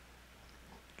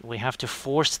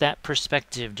force that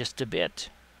perspective just a bit.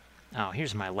 Oh,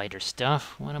 here's my lighter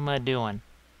stuff. What am I doing?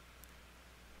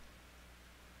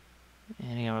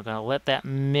 And again, we're going to let that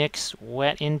mix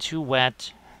wet into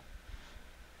wet.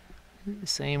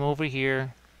 Same over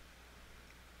here.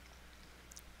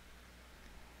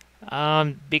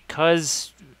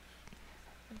 Because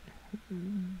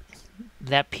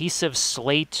that piece of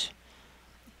slate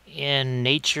in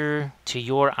nature to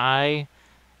your eye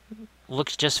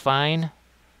looks just fine,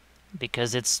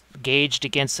 because it's gauged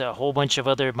against a whole bunch of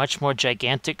other much more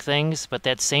gigantic things, but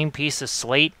that same piece of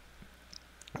slate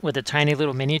with a tiny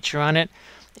little miniature on it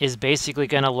is basically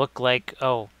going to look like,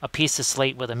 oh, a piece of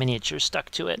slate with a miniature stuck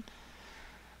to it.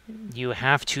 You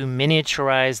have to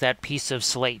miniaturize that piece of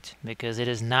slate, because it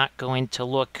is not going to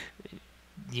look...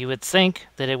 You would think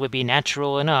that it would be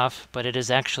natural enough, but it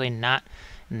is actually not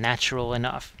natural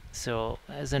enough. So,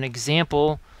 as an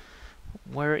example,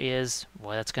 where is...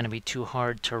 Well, that's going to be too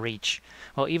hard to reach.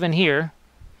 Well, even here,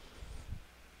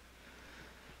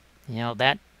 you know,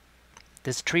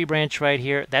 this tree branch right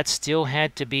here, that still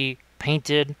had to be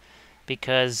painted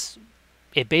because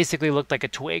it basically looked like a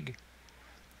twig.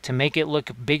 To make it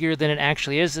look bigger than it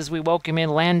actually is, as we welcome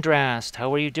in Landrast.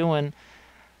 How are you doing?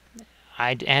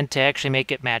 And to actually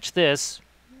make it match this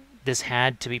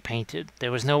had to be painted.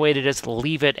 There was no way to just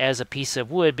leave it as a piece of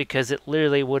wood, because it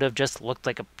literally would have just looked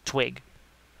like a twig.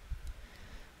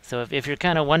 So if you're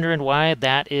kind of wondering why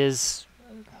that is,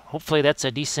 hopefully that's a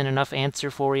decent enough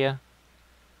answer for you.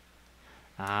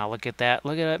 Look at that.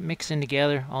 Look at that mixing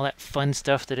together. All that fun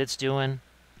stuff that it's doing.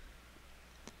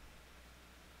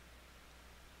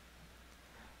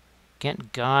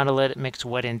 Gotta let it mix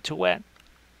wet into wet.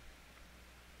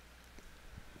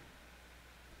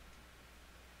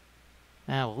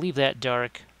 Now we'll leave that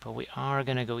dark, but we are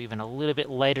going to go even a little bit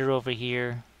lighter over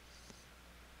here.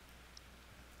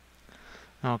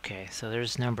 Okay, so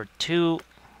there's number 2.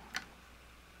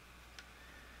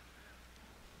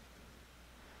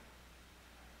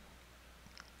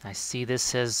 I see this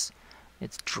says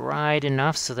it's dried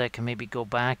enough so that I can maybe go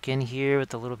back in here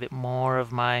with a little bit more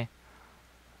of my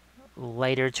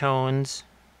lighter tones.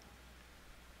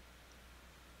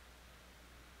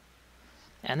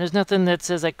 And there's nothing that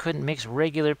says I couldn't mix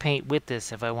regular paint with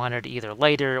this if I wanted either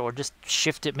lighter or just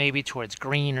shift it maybe towards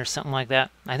green or something like that.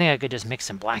 I think I could just mix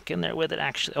some black in there with it,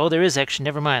 actually. Oh, there is actually,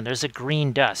 never mind, there's a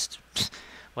green dust.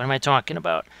 What am I talking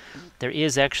about? There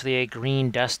is actually a green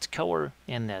dust color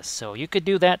in this, so you could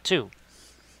do that too.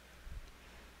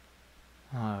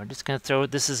 Oh, we're just going to throw,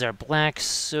 this is our black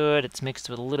soot. It's mixed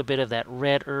with a little bit of that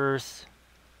red earth.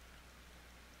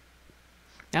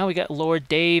 Now we got Lord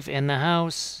Dave in the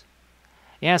house.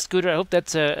 Yeah, Scooter, I hope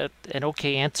that's an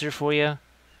okay answer for you.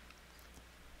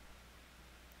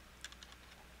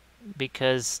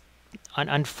 Because,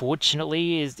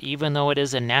 unfortunately, even though it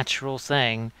is a natural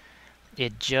thing,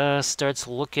 it just starts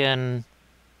looking,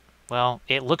 well,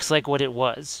 it looks like what it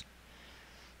was.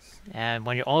 And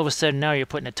when you're all of a sudden now you're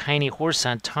putting a tiny horse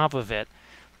on top of it,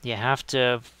 you have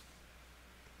to...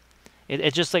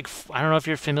 It's just like, I don't know if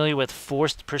you're familiar with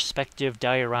forced perspective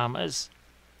dioramas.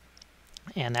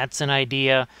 And that's an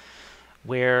idea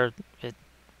where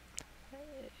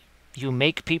you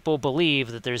make people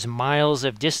believe that there's miles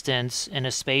of distance in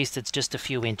a space that's just a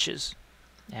few inches.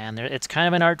 And it's kind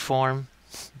of an art form.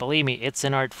 Believe me, it's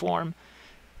an art form.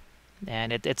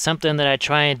 And it's something that I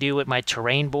try and do with my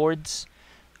terrain boards,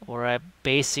 where I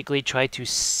basically try to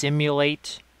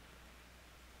simulate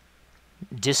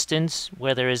distance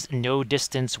where there is no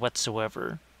distance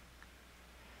whatsoever.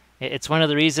 It's one of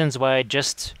the reasons why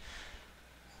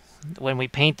when we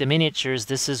paint the miniatures,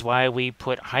 this is why we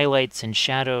put highlights and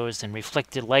shadows and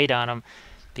reflected light on them,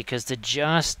 because to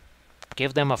just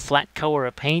give them a flat color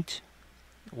of paint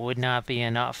would not be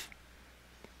enough.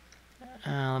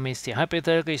 Let me see.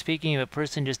 Hypothetically speaking, if a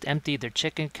person just emptied their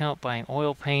chicken count buying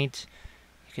oil paint,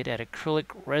 you could add acrylic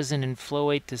resin and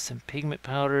flowate to some pigment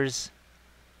powders.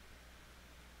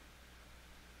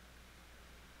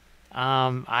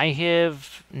 I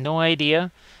have no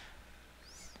idea.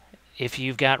 If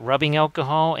you've got rubbing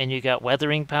alcohol and you got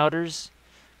weathering powders,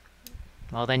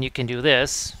 well, then you can do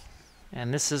this.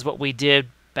 And this is what we did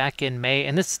back in May.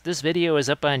 And this video is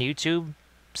up on YouTube,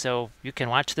 so you can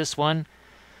watch this one.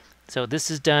 So this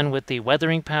is done with the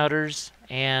weathering powders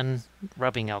and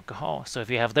rubbing alcohol. So if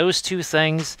you have those two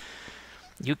things,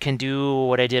 you can do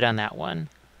what I did on that one.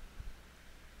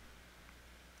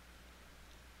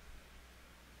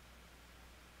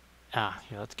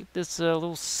 Here, let's get this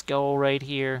little skull right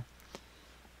here.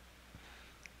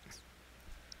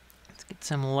 Let's get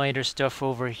some lighter stuff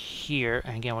over here.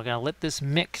 And again, we're going to let this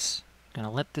mix.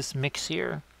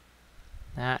 Here.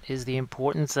 That is the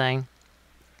important thing.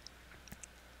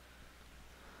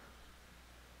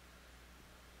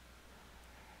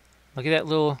 Look at that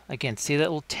little, again, see that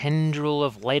little tendril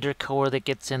of lighter color that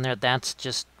gets in there? That's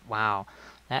just, wow.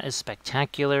 That is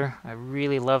spectacular. I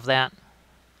really love that.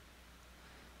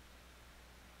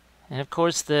 And of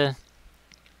course, the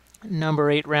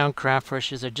number 8 round craft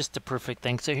brushes are just the perfect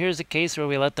thing. So here's a case where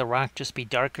we let the rock just be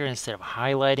darker instead of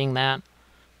highlighting that.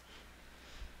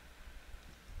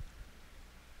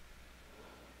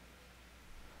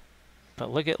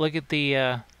 But look at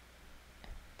the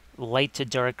light to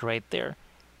dark right there.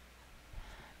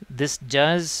 This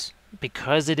does,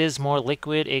 because it is more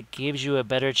liquid, it gives you a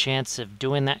better chance of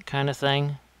doing that kind of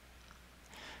thing.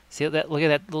 See that? Look at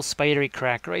that little spidery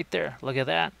crack right there. Look at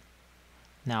that.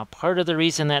 Now, part of the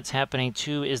reason that's happening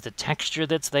too is the texture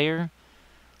that's there,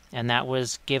 and that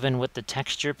was given with the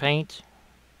texture paint.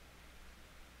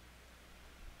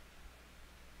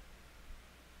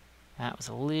 That was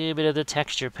a little bit of the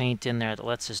texture paint in there that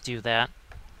lets us do that.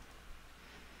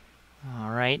 All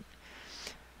right.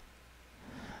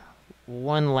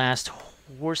 One last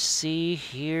horsey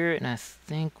here, and I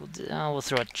think we'll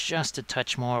throw just a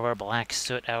touch more of our black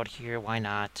soot out here. Why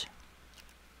not?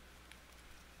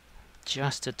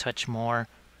 Just a touch more.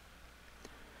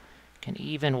 Can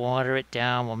even water it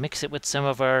down. We'll mix it with some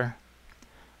of our,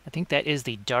 I think that is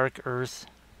the dark earth.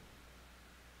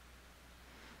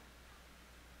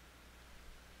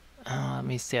 Let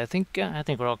me see. I think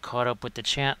we're all caught up with the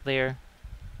chat there.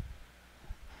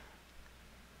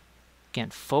 Again,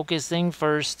 focusing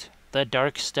first, the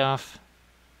dark stuff.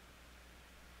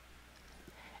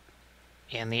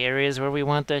 In the areas where we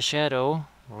want the shadow,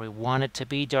 where we want it to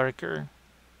be darker.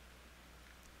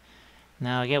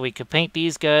 Now again, we could paint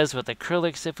these guys with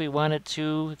acrylics if we wanted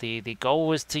to. The goal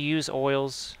was to use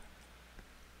oils.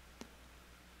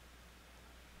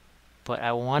 But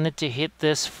I wanted to hit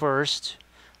this first,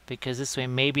 because this way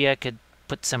maybe I could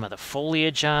put some of the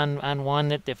foliage on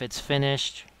one if it's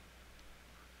finished.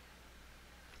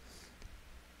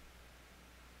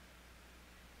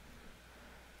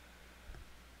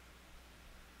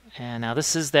 And now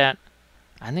this is that,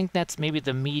 I think that's maybe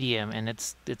the medium, and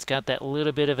it's got that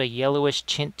little bit of a yellowish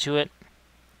tint to it.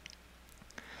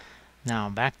 Now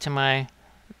back to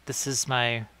this is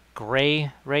my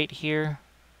gray right here.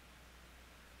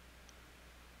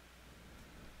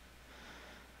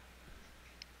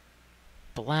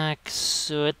 Black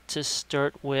soot to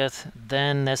start with,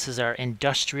 then this is our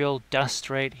industrial dust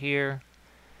right here.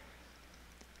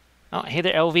 Oh, hey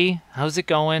there, LV, how's it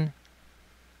going?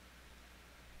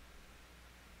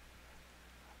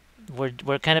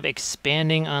 We're kind of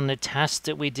expanding on the test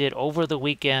that we did over the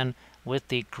weekend with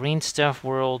the Green Stuff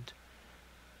World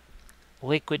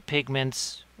liquid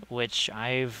pigments, which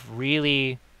I've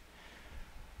really,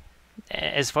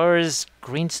 as far as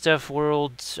Green Stuff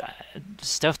World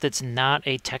stuff that's not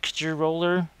a texture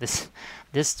roller,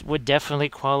 this would definitely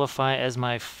qualify as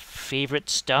my favorite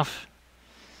stuff.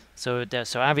 So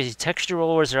obviously texture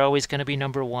rollers are always going to be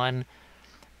number one.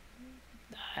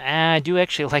 I do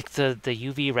actually like the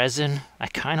UV resin. I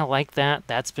kind of like that.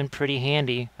 That's been pretty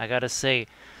handy, I gotta say.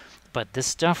 But this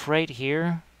stuff right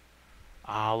here,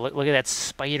 oh, look at that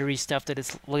spidery stuff that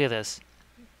it's, look at this.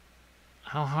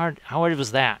 How hard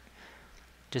was that?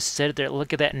 Just set it there.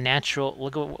 Look at that natural,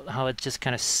 look at how it's just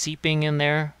kind of seeping in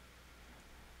there.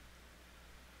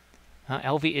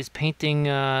 LV is painting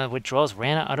withdrawals,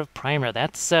 ran out of primer.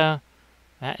 That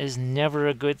is never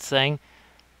a good thing.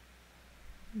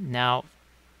 Now,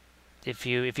 if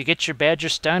you get your Badger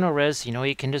Stino Res, you know,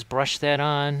 you can just brush that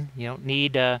on. You don't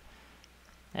need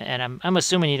and I'm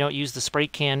assuming you don't use the spray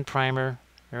can primer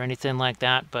or anything like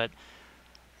that, but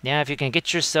yeah, if you can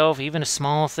get yourself even a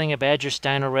small thing of Badger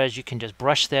Stino Res, you can just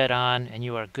brush that on and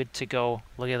you are good to go.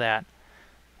 Look at that.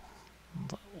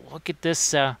 Look at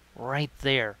this right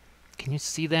there. Can you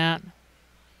see that?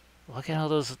 Look at how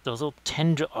those little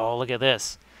tendrils. Oh, look at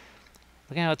this.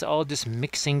 Look at how it's all just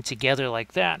mixing together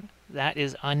like that. That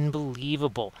is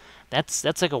unbelievable. That's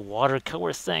like a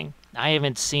watercolor thing. I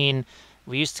haven't seen.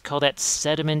 We used to call that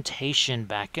sedimentation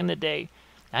back in the day.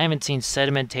 I haven't seen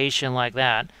sedimentation like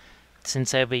that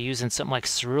since I've been using something like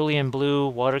cerulean blue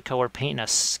watercolor paint in a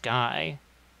sky.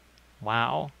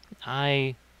 Wow.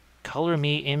 Color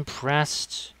me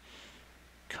impressed.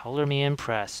 Color me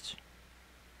impressed.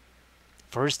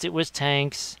 First it was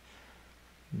tanks,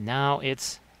 now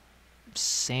it's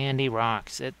sandy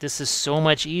rocks. This is so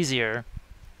much easier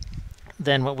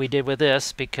than what we did with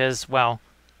this because, well,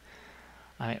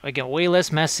 I get way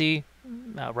less messy.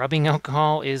 Rubbing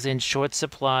alcohol is in short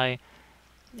supply,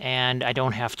 and I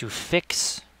don't have to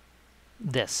fix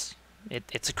this.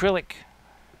 It's acrylic.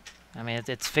 I mean,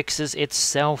 it fixes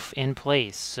itself in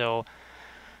place. So,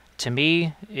 to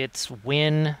me, it's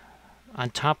win on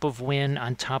top of win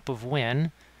on top of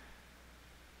win.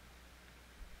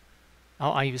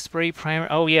 Oh, I use spray primer.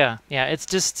 Oh, yeah. Yeah, it's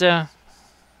just,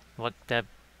 look, that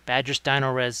Badger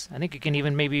Stino Res. I think you can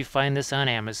even maybe find this on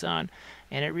Amazon.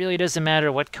 And it really doesn't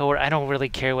matter what color. I don't really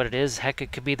care what it is. Heck,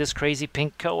 it could be this crazy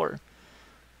pink color.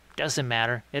 Doesn't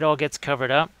matter. It all gets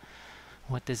covered up.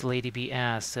 What does Lady B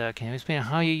ask? Can you explain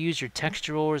how you use your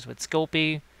texture rollers with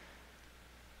Sculpey?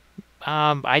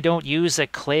 I don't use a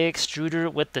clay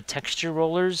extruder with the texture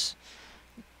rollers.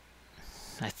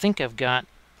 I think I've got...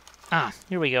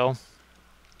 here we go.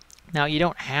 Now, you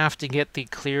don't have to get the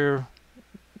clear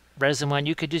resin one.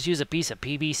 You could just use a piece of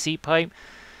PVC pipe.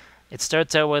 It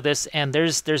starts out with this, and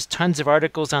there's tons of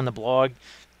articles on the blog.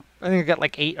 I think I've got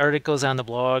like 8 articles on the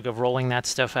blog of rolling that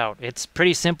stuff out. It's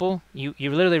pretty simple. You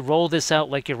literally roll this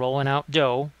out like you're rolling out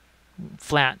dough,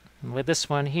 flat, with this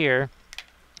one here.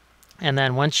 And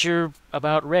then once you're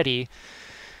about ready,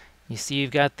 you see you've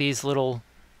got these little,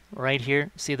 right here,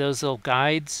 see those little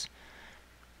guides?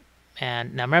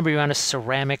 And now remember, you're on a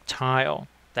ceramic tile.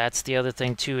 That's the other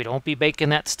thing too. Don't be baking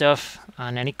that stuff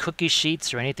on any cookie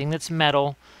sheets or anything that's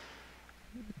metal.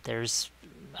 There's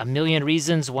a million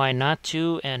reasons why not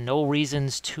to, and no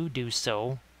reasons to do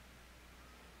so.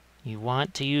 You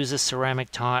want to use a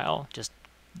ceramic tile. Just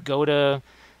go to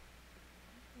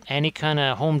any kind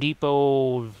of Home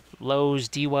Depot, Lowe's,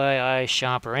 DIY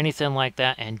shop, or anything like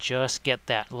that, and just get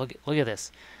that. Look at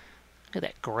this. Look at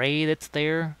that gray that's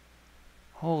there.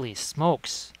 Holy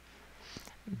smokes.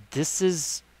 This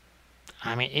is,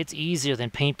 I mean, it's easier than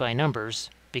paint by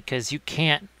numbers because you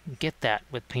can't get that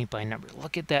with paint by numbers.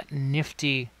 Look at that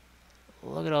nifty,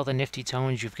 look at all the nifty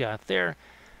tones you've got there.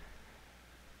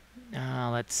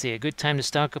 Let's see, a good time to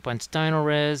stock up on Stino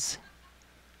Res.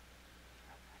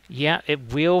 Yeah,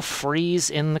 it will freeze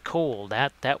in the cold.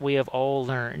 That we have all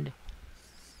learned.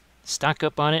 Stock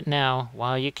up on it now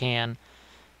while you can.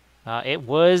 It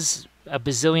was a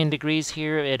bazillion degrees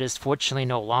here. It is fortunately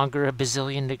no longer a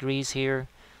bazillion degrees here.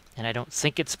 And I don't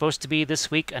think it's supposed to be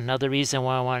this week. Another reason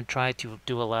why I want to try to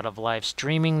do a lot of live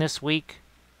streaming this week.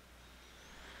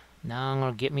 Now I'm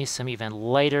going to get me some even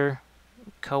lighter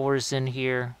colors in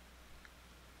here.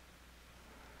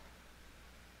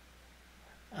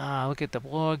 Look at the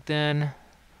blog then.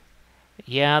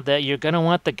 Yeah, that you're going to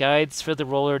want the guides for the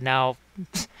roller. Now,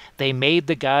 they made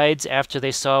the guides after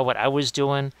they saw what I was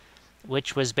doing,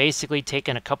 which was basically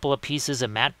taking a couple of pieces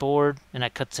of mat board and I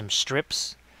cut some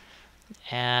strips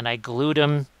and I glued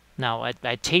them. Now,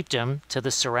 I taped them to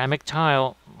the ceramic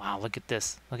tile. Wow, look at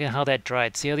this. Look at how that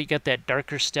dried. See how you got that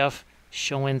darker stuff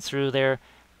showing through there?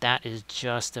 That is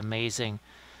just amazing.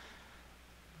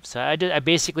 So I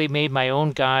basically made my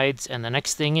own guides, and the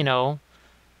next thing you know,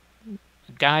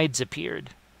 guides appeared.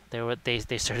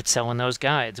 They started selling those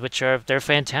guides, which they're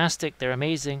fantastic. They're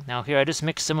amazing. Now here I just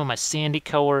mixed some of my sandy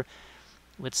color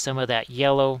with some of that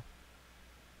yellow.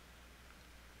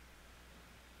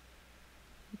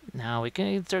 Now we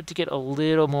can start to get a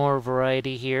little more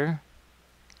variety here.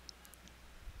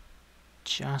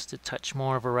 Just a touch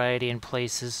more variety in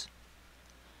places.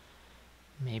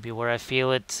 Maybe where I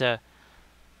feel it's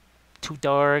too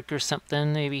dark or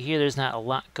something. Maybe here there's not a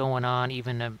lot going on,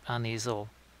 even on these little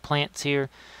plants here.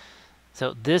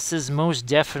 So this is most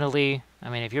definitely, I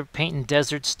mean, if you're painting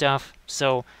desert stuff,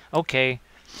 so, okay,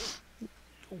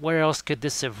 where else could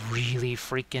this have really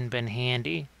freaking been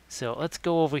handy? So let's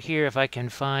go over here if I can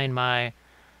find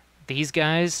these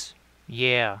guys.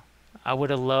 Yeah, I would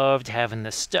have loved having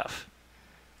this stuff.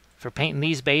 For painting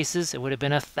these bases, it would have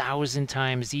been 1,000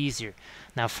 times easier.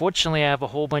 Now, fortunately, I have a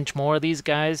whole bunch more of these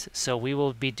guys, so we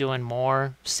will be doing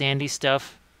more sandy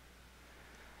stuff.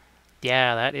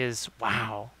 Yeah, that is,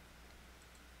 wow.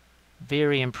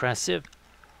 Very impressive.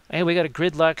 Hey, we got a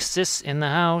Gridlock Sis in the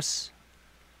house.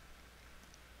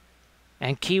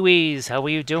 And Kiwis, how are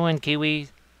you doing, Kiwi?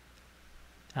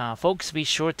 Folks, be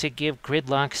sure to give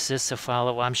Gridlock Sis a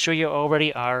follow. I'm sure you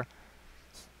already are.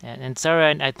 And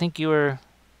Sarah, I think you were...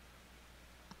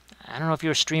 I don't know if you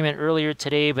were streaming earlier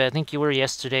today, but I think you were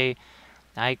yesterday.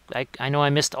 I know I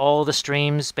missed all the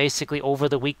streams basically over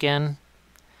the weekend.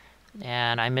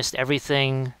 And I missed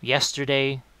everything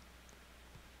yesterday.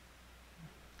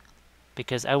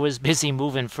 Because I was busy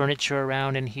moving furniture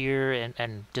around in here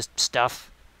and just stuff.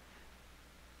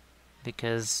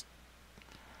 Because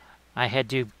I had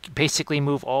to basically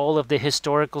move all of the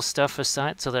historical stuff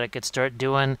aside so that I could start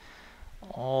doing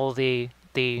all the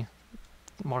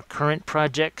more current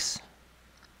projects.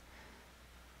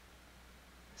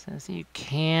 So you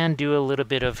can do a little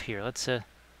bit of here. Let's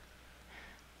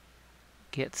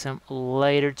get some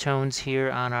lighter tones here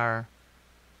on our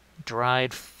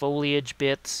dried foliage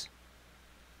bits.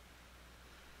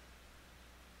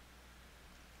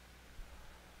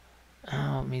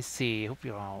 Let me see. Hope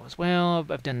you're all as well.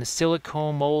 I've done the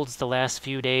silicone molds the last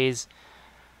few days.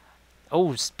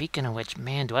 Oh, speaking of which,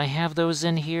 man, do I have those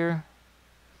in here?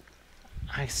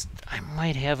 I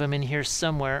might have them in here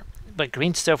somewhere. But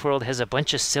Green Stuff World has a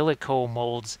bunch of silicone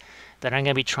molds that I'm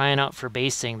going to be trying out for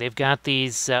basing. They've got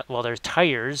these, well, they're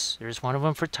tires. There's one of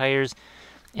them for tires.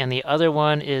 And the other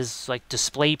one is like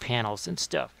display panels and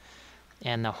stuff.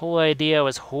 And the whole idea, I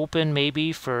was hoping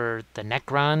maybe for the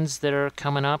Necrons that are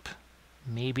coming up,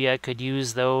 maybe I could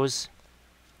use those.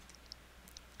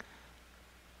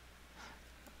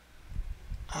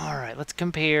 Alright, let's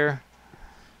compare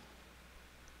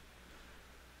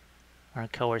our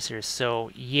colors here.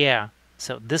 So, yeah.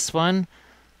 So this one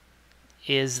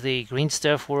is the Green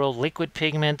Stuff World Liquid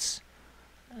Pigments.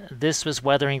 This was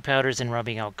weathering powders and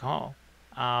rubbing alcohol.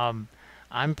 I'm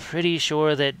pretty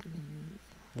sure that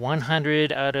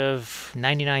 100 out of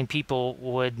 99 people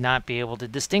would not be able to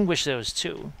distinguish those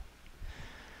two.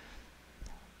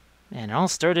 And it all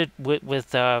started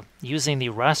with using the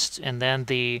rust, and then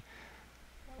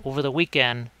over the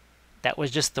weekend, that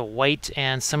was just the white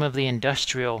and some of the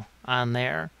industrial on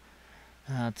there.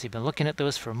 So you've been looking at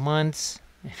those for months.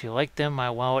 If you like them, my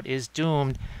wallet is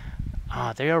doomed.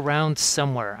 They're around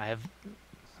somewhere.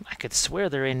 I could swear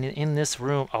they're in this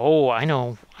room. Oh, I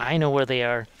know where they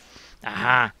are.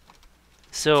 Aha.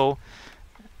 So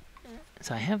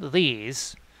I have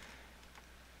these.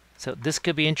 So this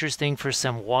could be interesting for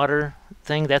some water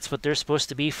thing. That's what they're supposed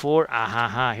to be for.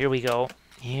 Aha, here we go.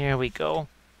 Here we go.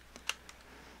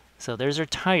 So there's our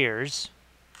tires,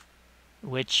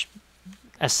 which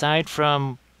aside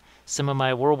from some of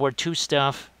my World War II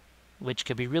stuff, which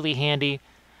could be really handy,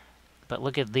 but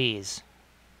look at these.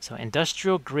 So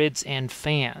industrial grids and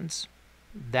fans.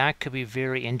 That could be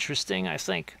very interesting, I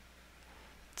think.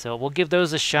 So we'll give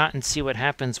those a shot and see what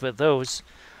happens with those.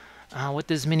 What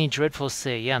does Mini Dreadful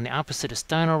say? Yeah, I'm the opposite of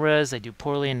Steiner Res. I do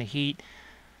poorly in the heat.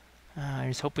 I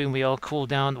was hoping we all cool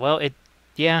down. Well,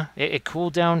 it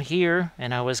cooled down here,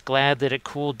 and I was glad that it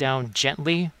cooled down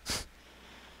gently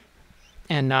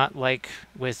and not like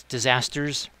with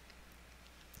disasters.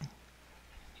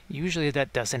 Usually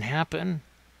that doesn't happen.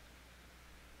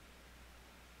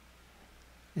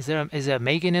 Is there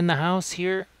Megan in the house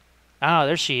here? Ah,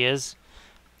 there she is.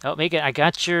 Oh, Megan, I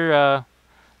got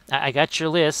your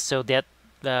list, so that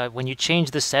when you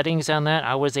change the settings on that,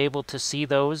 I was able to see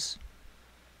those.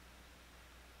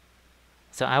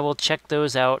 So I will check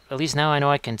those out. At least now I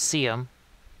know I can see them.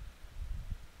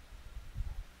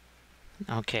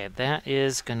 Okay, that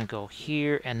is going to go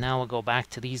here, and now we'll go back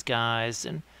to these guys.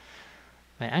 And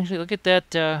actually, look at that.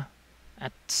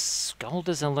 That skull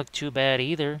doesn't look too bad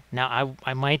either. Now,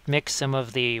 I might mix some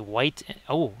of the white.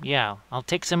 Oh, yeah. I'll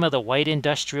take some of the white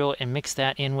industrial and mix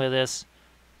that in with this.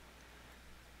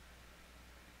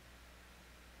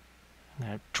 I'm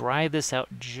going to dry this out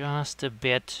just a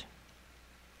bit.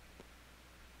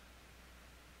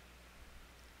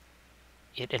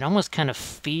 it almost kind of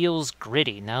feels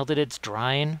gritty now that it's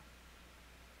drying.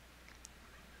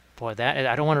 Boy, that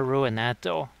I don't want to ruin that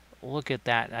though. Look at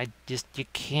that. You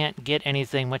can't get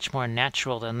anything much more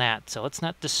natural than that. So let's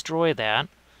not destroy that.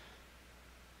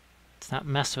 Let's not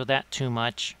mess with that too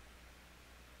much.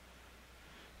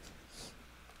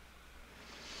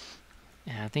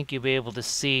 And I think you'll be able to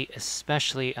see,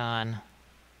 especially on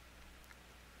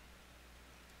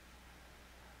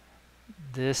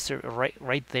this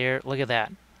right there. Look at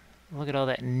that. Look at all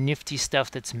that nifty stuff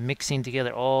that's mixing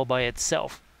together all by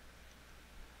itself.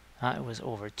 It was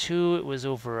over 2. It was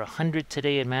over 100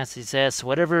 today in Massachusetts.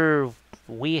 Whatever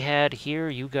we had here,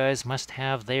 you guys must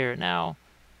have there now.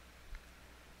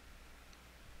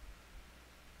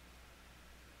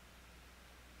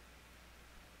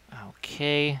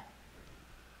 Okay.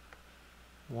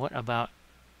 What about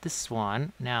this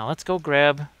one? Now, let's go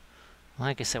grab,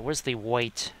 like I said, where's the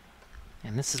white?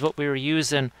 And this is what we were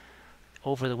using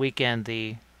over the weekend,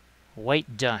 the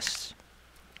white dust.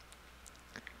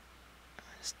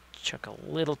 Just chuck a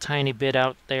little tiny bit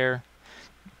out there.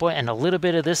 Boy, and a little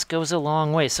bit of this goes a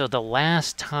long way. So the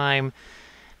last time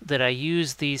that I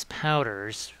used these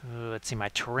powders, let's see, my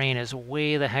terrain is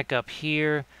way the heck up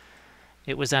here.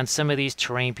 It was on some of these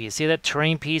terrain pieces. See that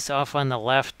terrain piece off on the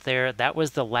left there? That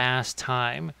was the last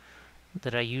time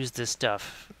that I used this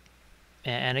stuff.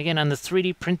 And again, on the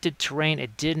 3D printed terrain,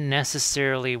 it didn't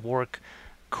necessarily work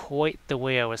quite the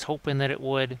way I was hoping that it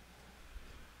would.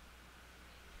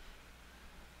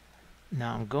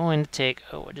 Now I'm going to take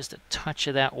just a touch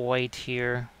of that white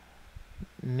here,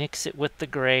 mix it with the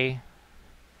gray.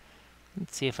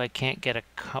 Let's see if I can't get a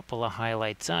couple of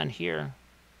highlights on here.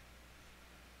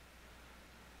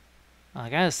 I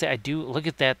gotta say, I do look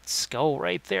at that skull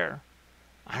right there.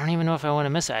 I don't even know if I want to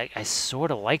miss it. I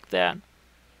sort of like that.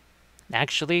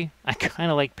 Actually, I kind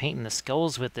of like painting the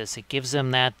skulls with this. It gives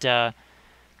them that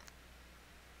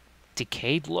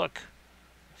decayed look,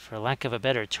 for lack of a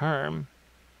better term.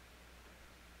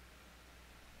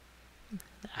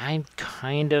 I'm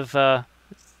kind of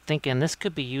thinking this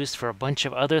could be used for a bunch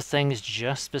of other things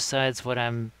just besides what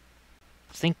I'm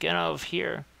thinking of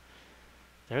here.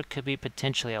 There could be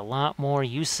potentially a lot more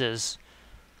uses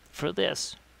for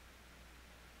this.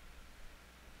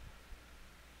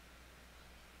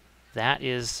 That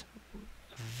is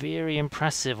very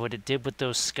impressive what it did with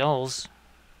those skulls.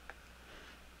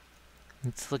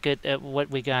 Let's look at what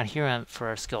we got here for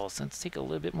our skulls. Let's take a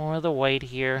little bit more of the white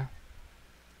here.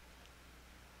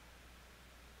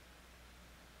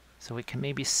 So we can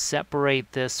maybe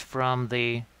separate this from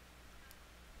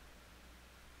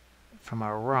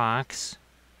our rocks.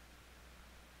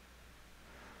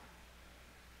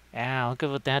 Ah, look at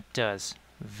what that does.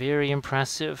 Very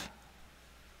impressive.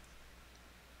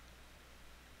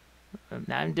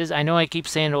 I know I keep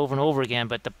saying it over and over again,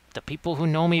 but the people who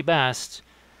know me best,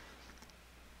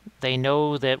 they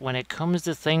know that when it comes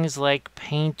to things like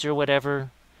paint or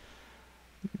whatever,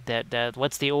 that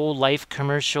what's the old Life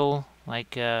commercial?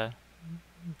 Like,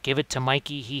 give it to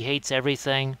Mikey, he hates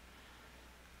everything.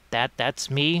 That's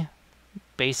me.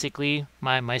 Basically,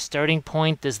 my starting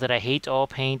point is that I hate all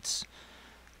paints,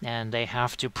 and they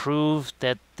have to prove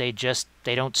that they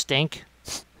don't stink.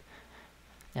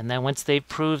 And then once they've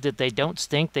proved that they don't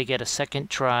stink, they get a second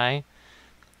try.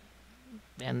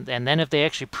 And then if they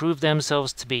actually prove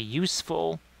themselves to be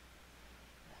useful,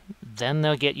 then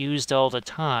they'll get used all the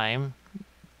time.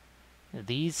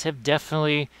 These have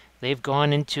definitely, they've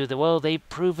gone into the, well, they've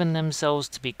proven themselves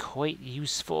to be quite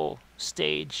useful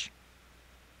stage.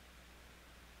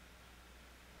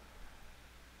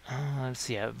 Let's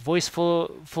see,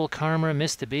 voiceful karma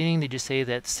missed the beating. Did you say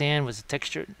that sand was a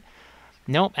texture?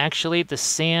 Nope, actually the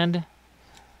sand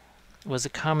was a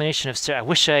combination of, I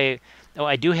wish I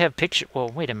do have picture, well,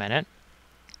 wait a minute.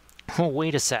 Oh,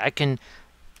 wait a sec, I can,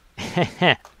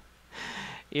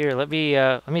 here, let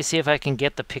me see if I can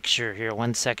get the picture here,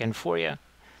 1 second for you.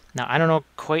 Now, I don't know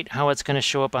quite how it's going to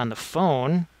show up on the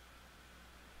phone.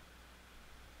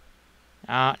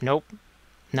 Nope.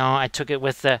 No, I took it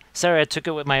with sorry, I took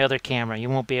it with my other camera. You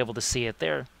won't be able to see it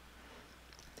there.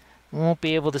 Won't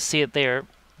be able to see it there,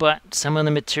 but some of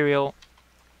the material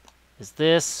is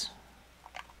this.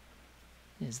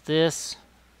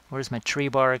 Where's my tree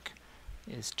bark?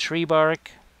 Is tree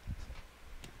bark.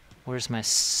 Where's my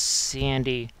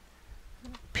sandy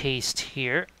paste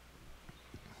here?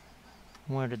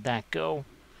 Where did that go?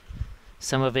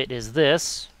 Some of it is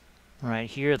this. Right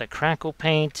here, the crackle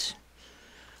paint.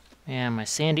 And my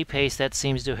sandy paste, that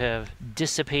seems to have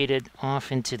dissipated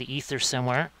off into the ether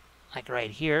somewhere. Like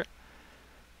right here.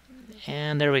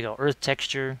 And there we go. Earth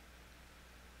texture.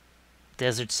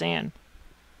 Desert sand.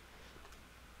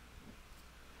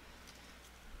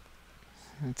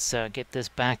 Let's get this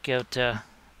back out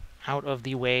of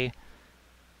the way.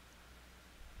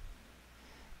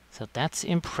 So that's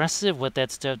impressive with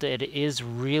that stuff. It is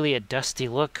really a dusty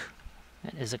look.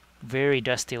 It is a very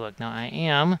dusty look. Now I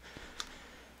am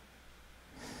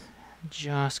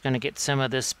just going to get some of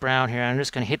this brown here. I'm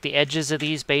just going to hit the edges of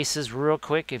these bases real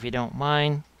quick, if you don't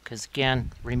mind, because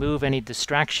again, remove any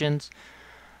distractions.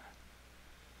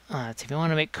 So if you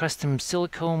want to make custom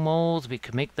silicone molds, we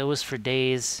could make those for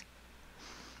days.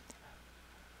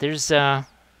 There's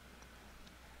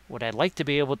what I'd like to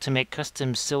be able to make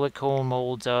custom silicone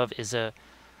molds of is a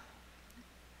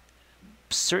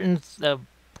certain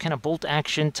kind of bolt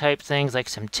action type things, like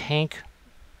some tank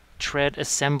tread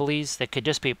assemblies that could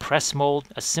just be press mold,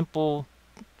 a simple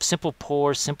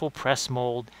pour, simple press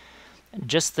mold,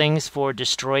 just things for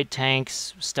destroyed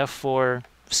tanks, stuff for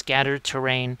scattered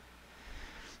terrain.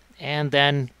 And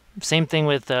then same thing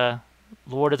with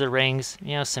Lord of the Rings,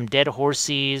 you know, some dead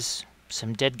horses,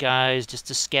 some dead guys just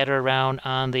to scatter around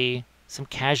on some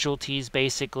casualties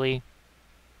basically.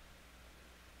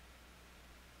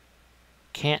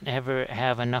 Can't ever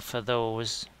have enough of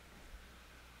those.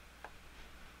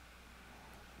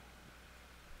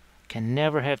 Can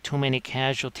never have too many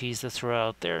casualties to throw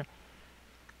out there.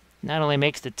 Not only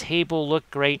makes the table look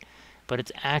great, but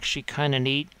it's actually kind of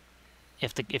neat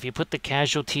if you put the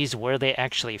casualties where they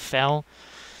actually fell.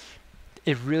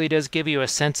 It really does give you a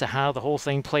sense of how the whole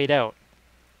thing played out.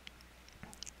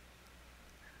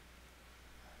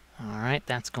 Alright,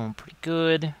 that's going pretty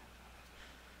good.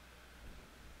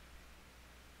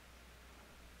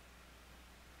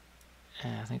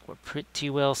 I think we're pretty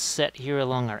well set here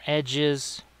along our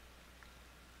edges.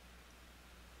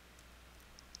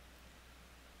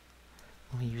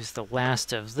 We'll use the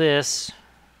last of this.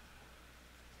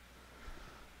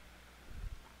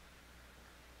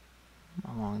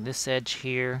 Along this edge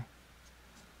here.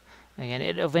 Again,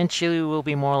 it eventually will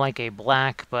be more like a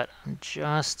black, but I'm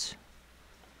just,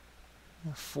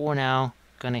 for now,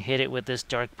 going to hit it with this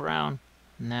dark brown,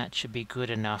 and that should be good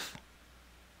enough.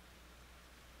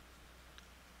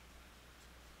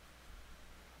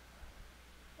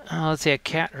 Let's see, a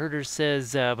cat herder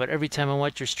says, but every time I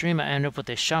watch your stream, I end up with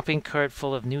a shopping cart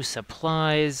full of new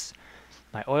supplies.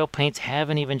 My oil paints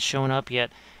haven't even shown up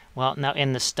yet. Well, now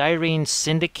in the Styrene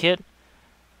Syndicate,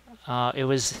 it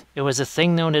was a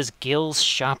thing known as Gil's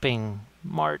Shopping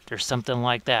Mart or something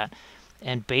like that.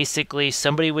 And basically,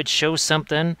 somebody would show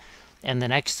something, and the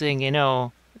next thing you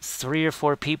know, 3 or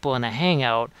 4 people in a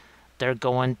hangout, they're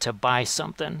going to buy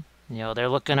something. You know, they're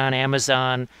looking on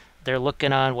Amazon, they're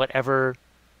looking on whatever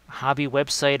hobby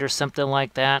website or something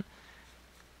like that,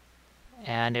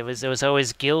 and it was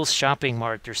always Gil's Shopping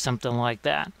Mart or something like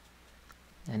that.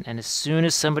 And as soon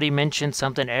as somebody mentioned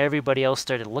something, everybody else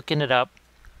started looking it up,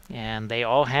 and they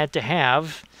all had to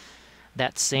have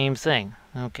that same thing.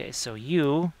 Okay, so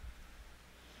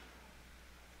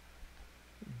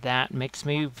that makes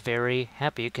me very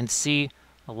happy. You can see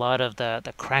a lot of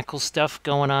the crackle stuff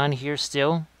going on here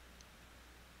still.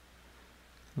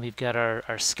 We've got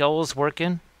our skulls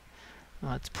working.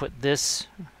 Let's put this,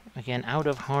 again, out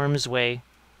of harm's way.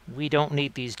 We don't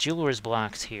need these jeweler's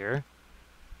blocks here.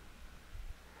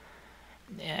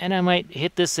 And I might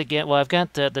hit this again. Well, I've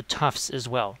got the tufts as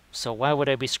well, so why would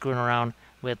I be screwing around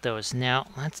with those? Now,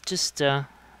 let's just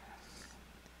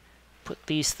put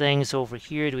these things over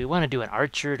here. Do we want to do an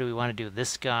archer? Do we want to do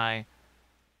this guy?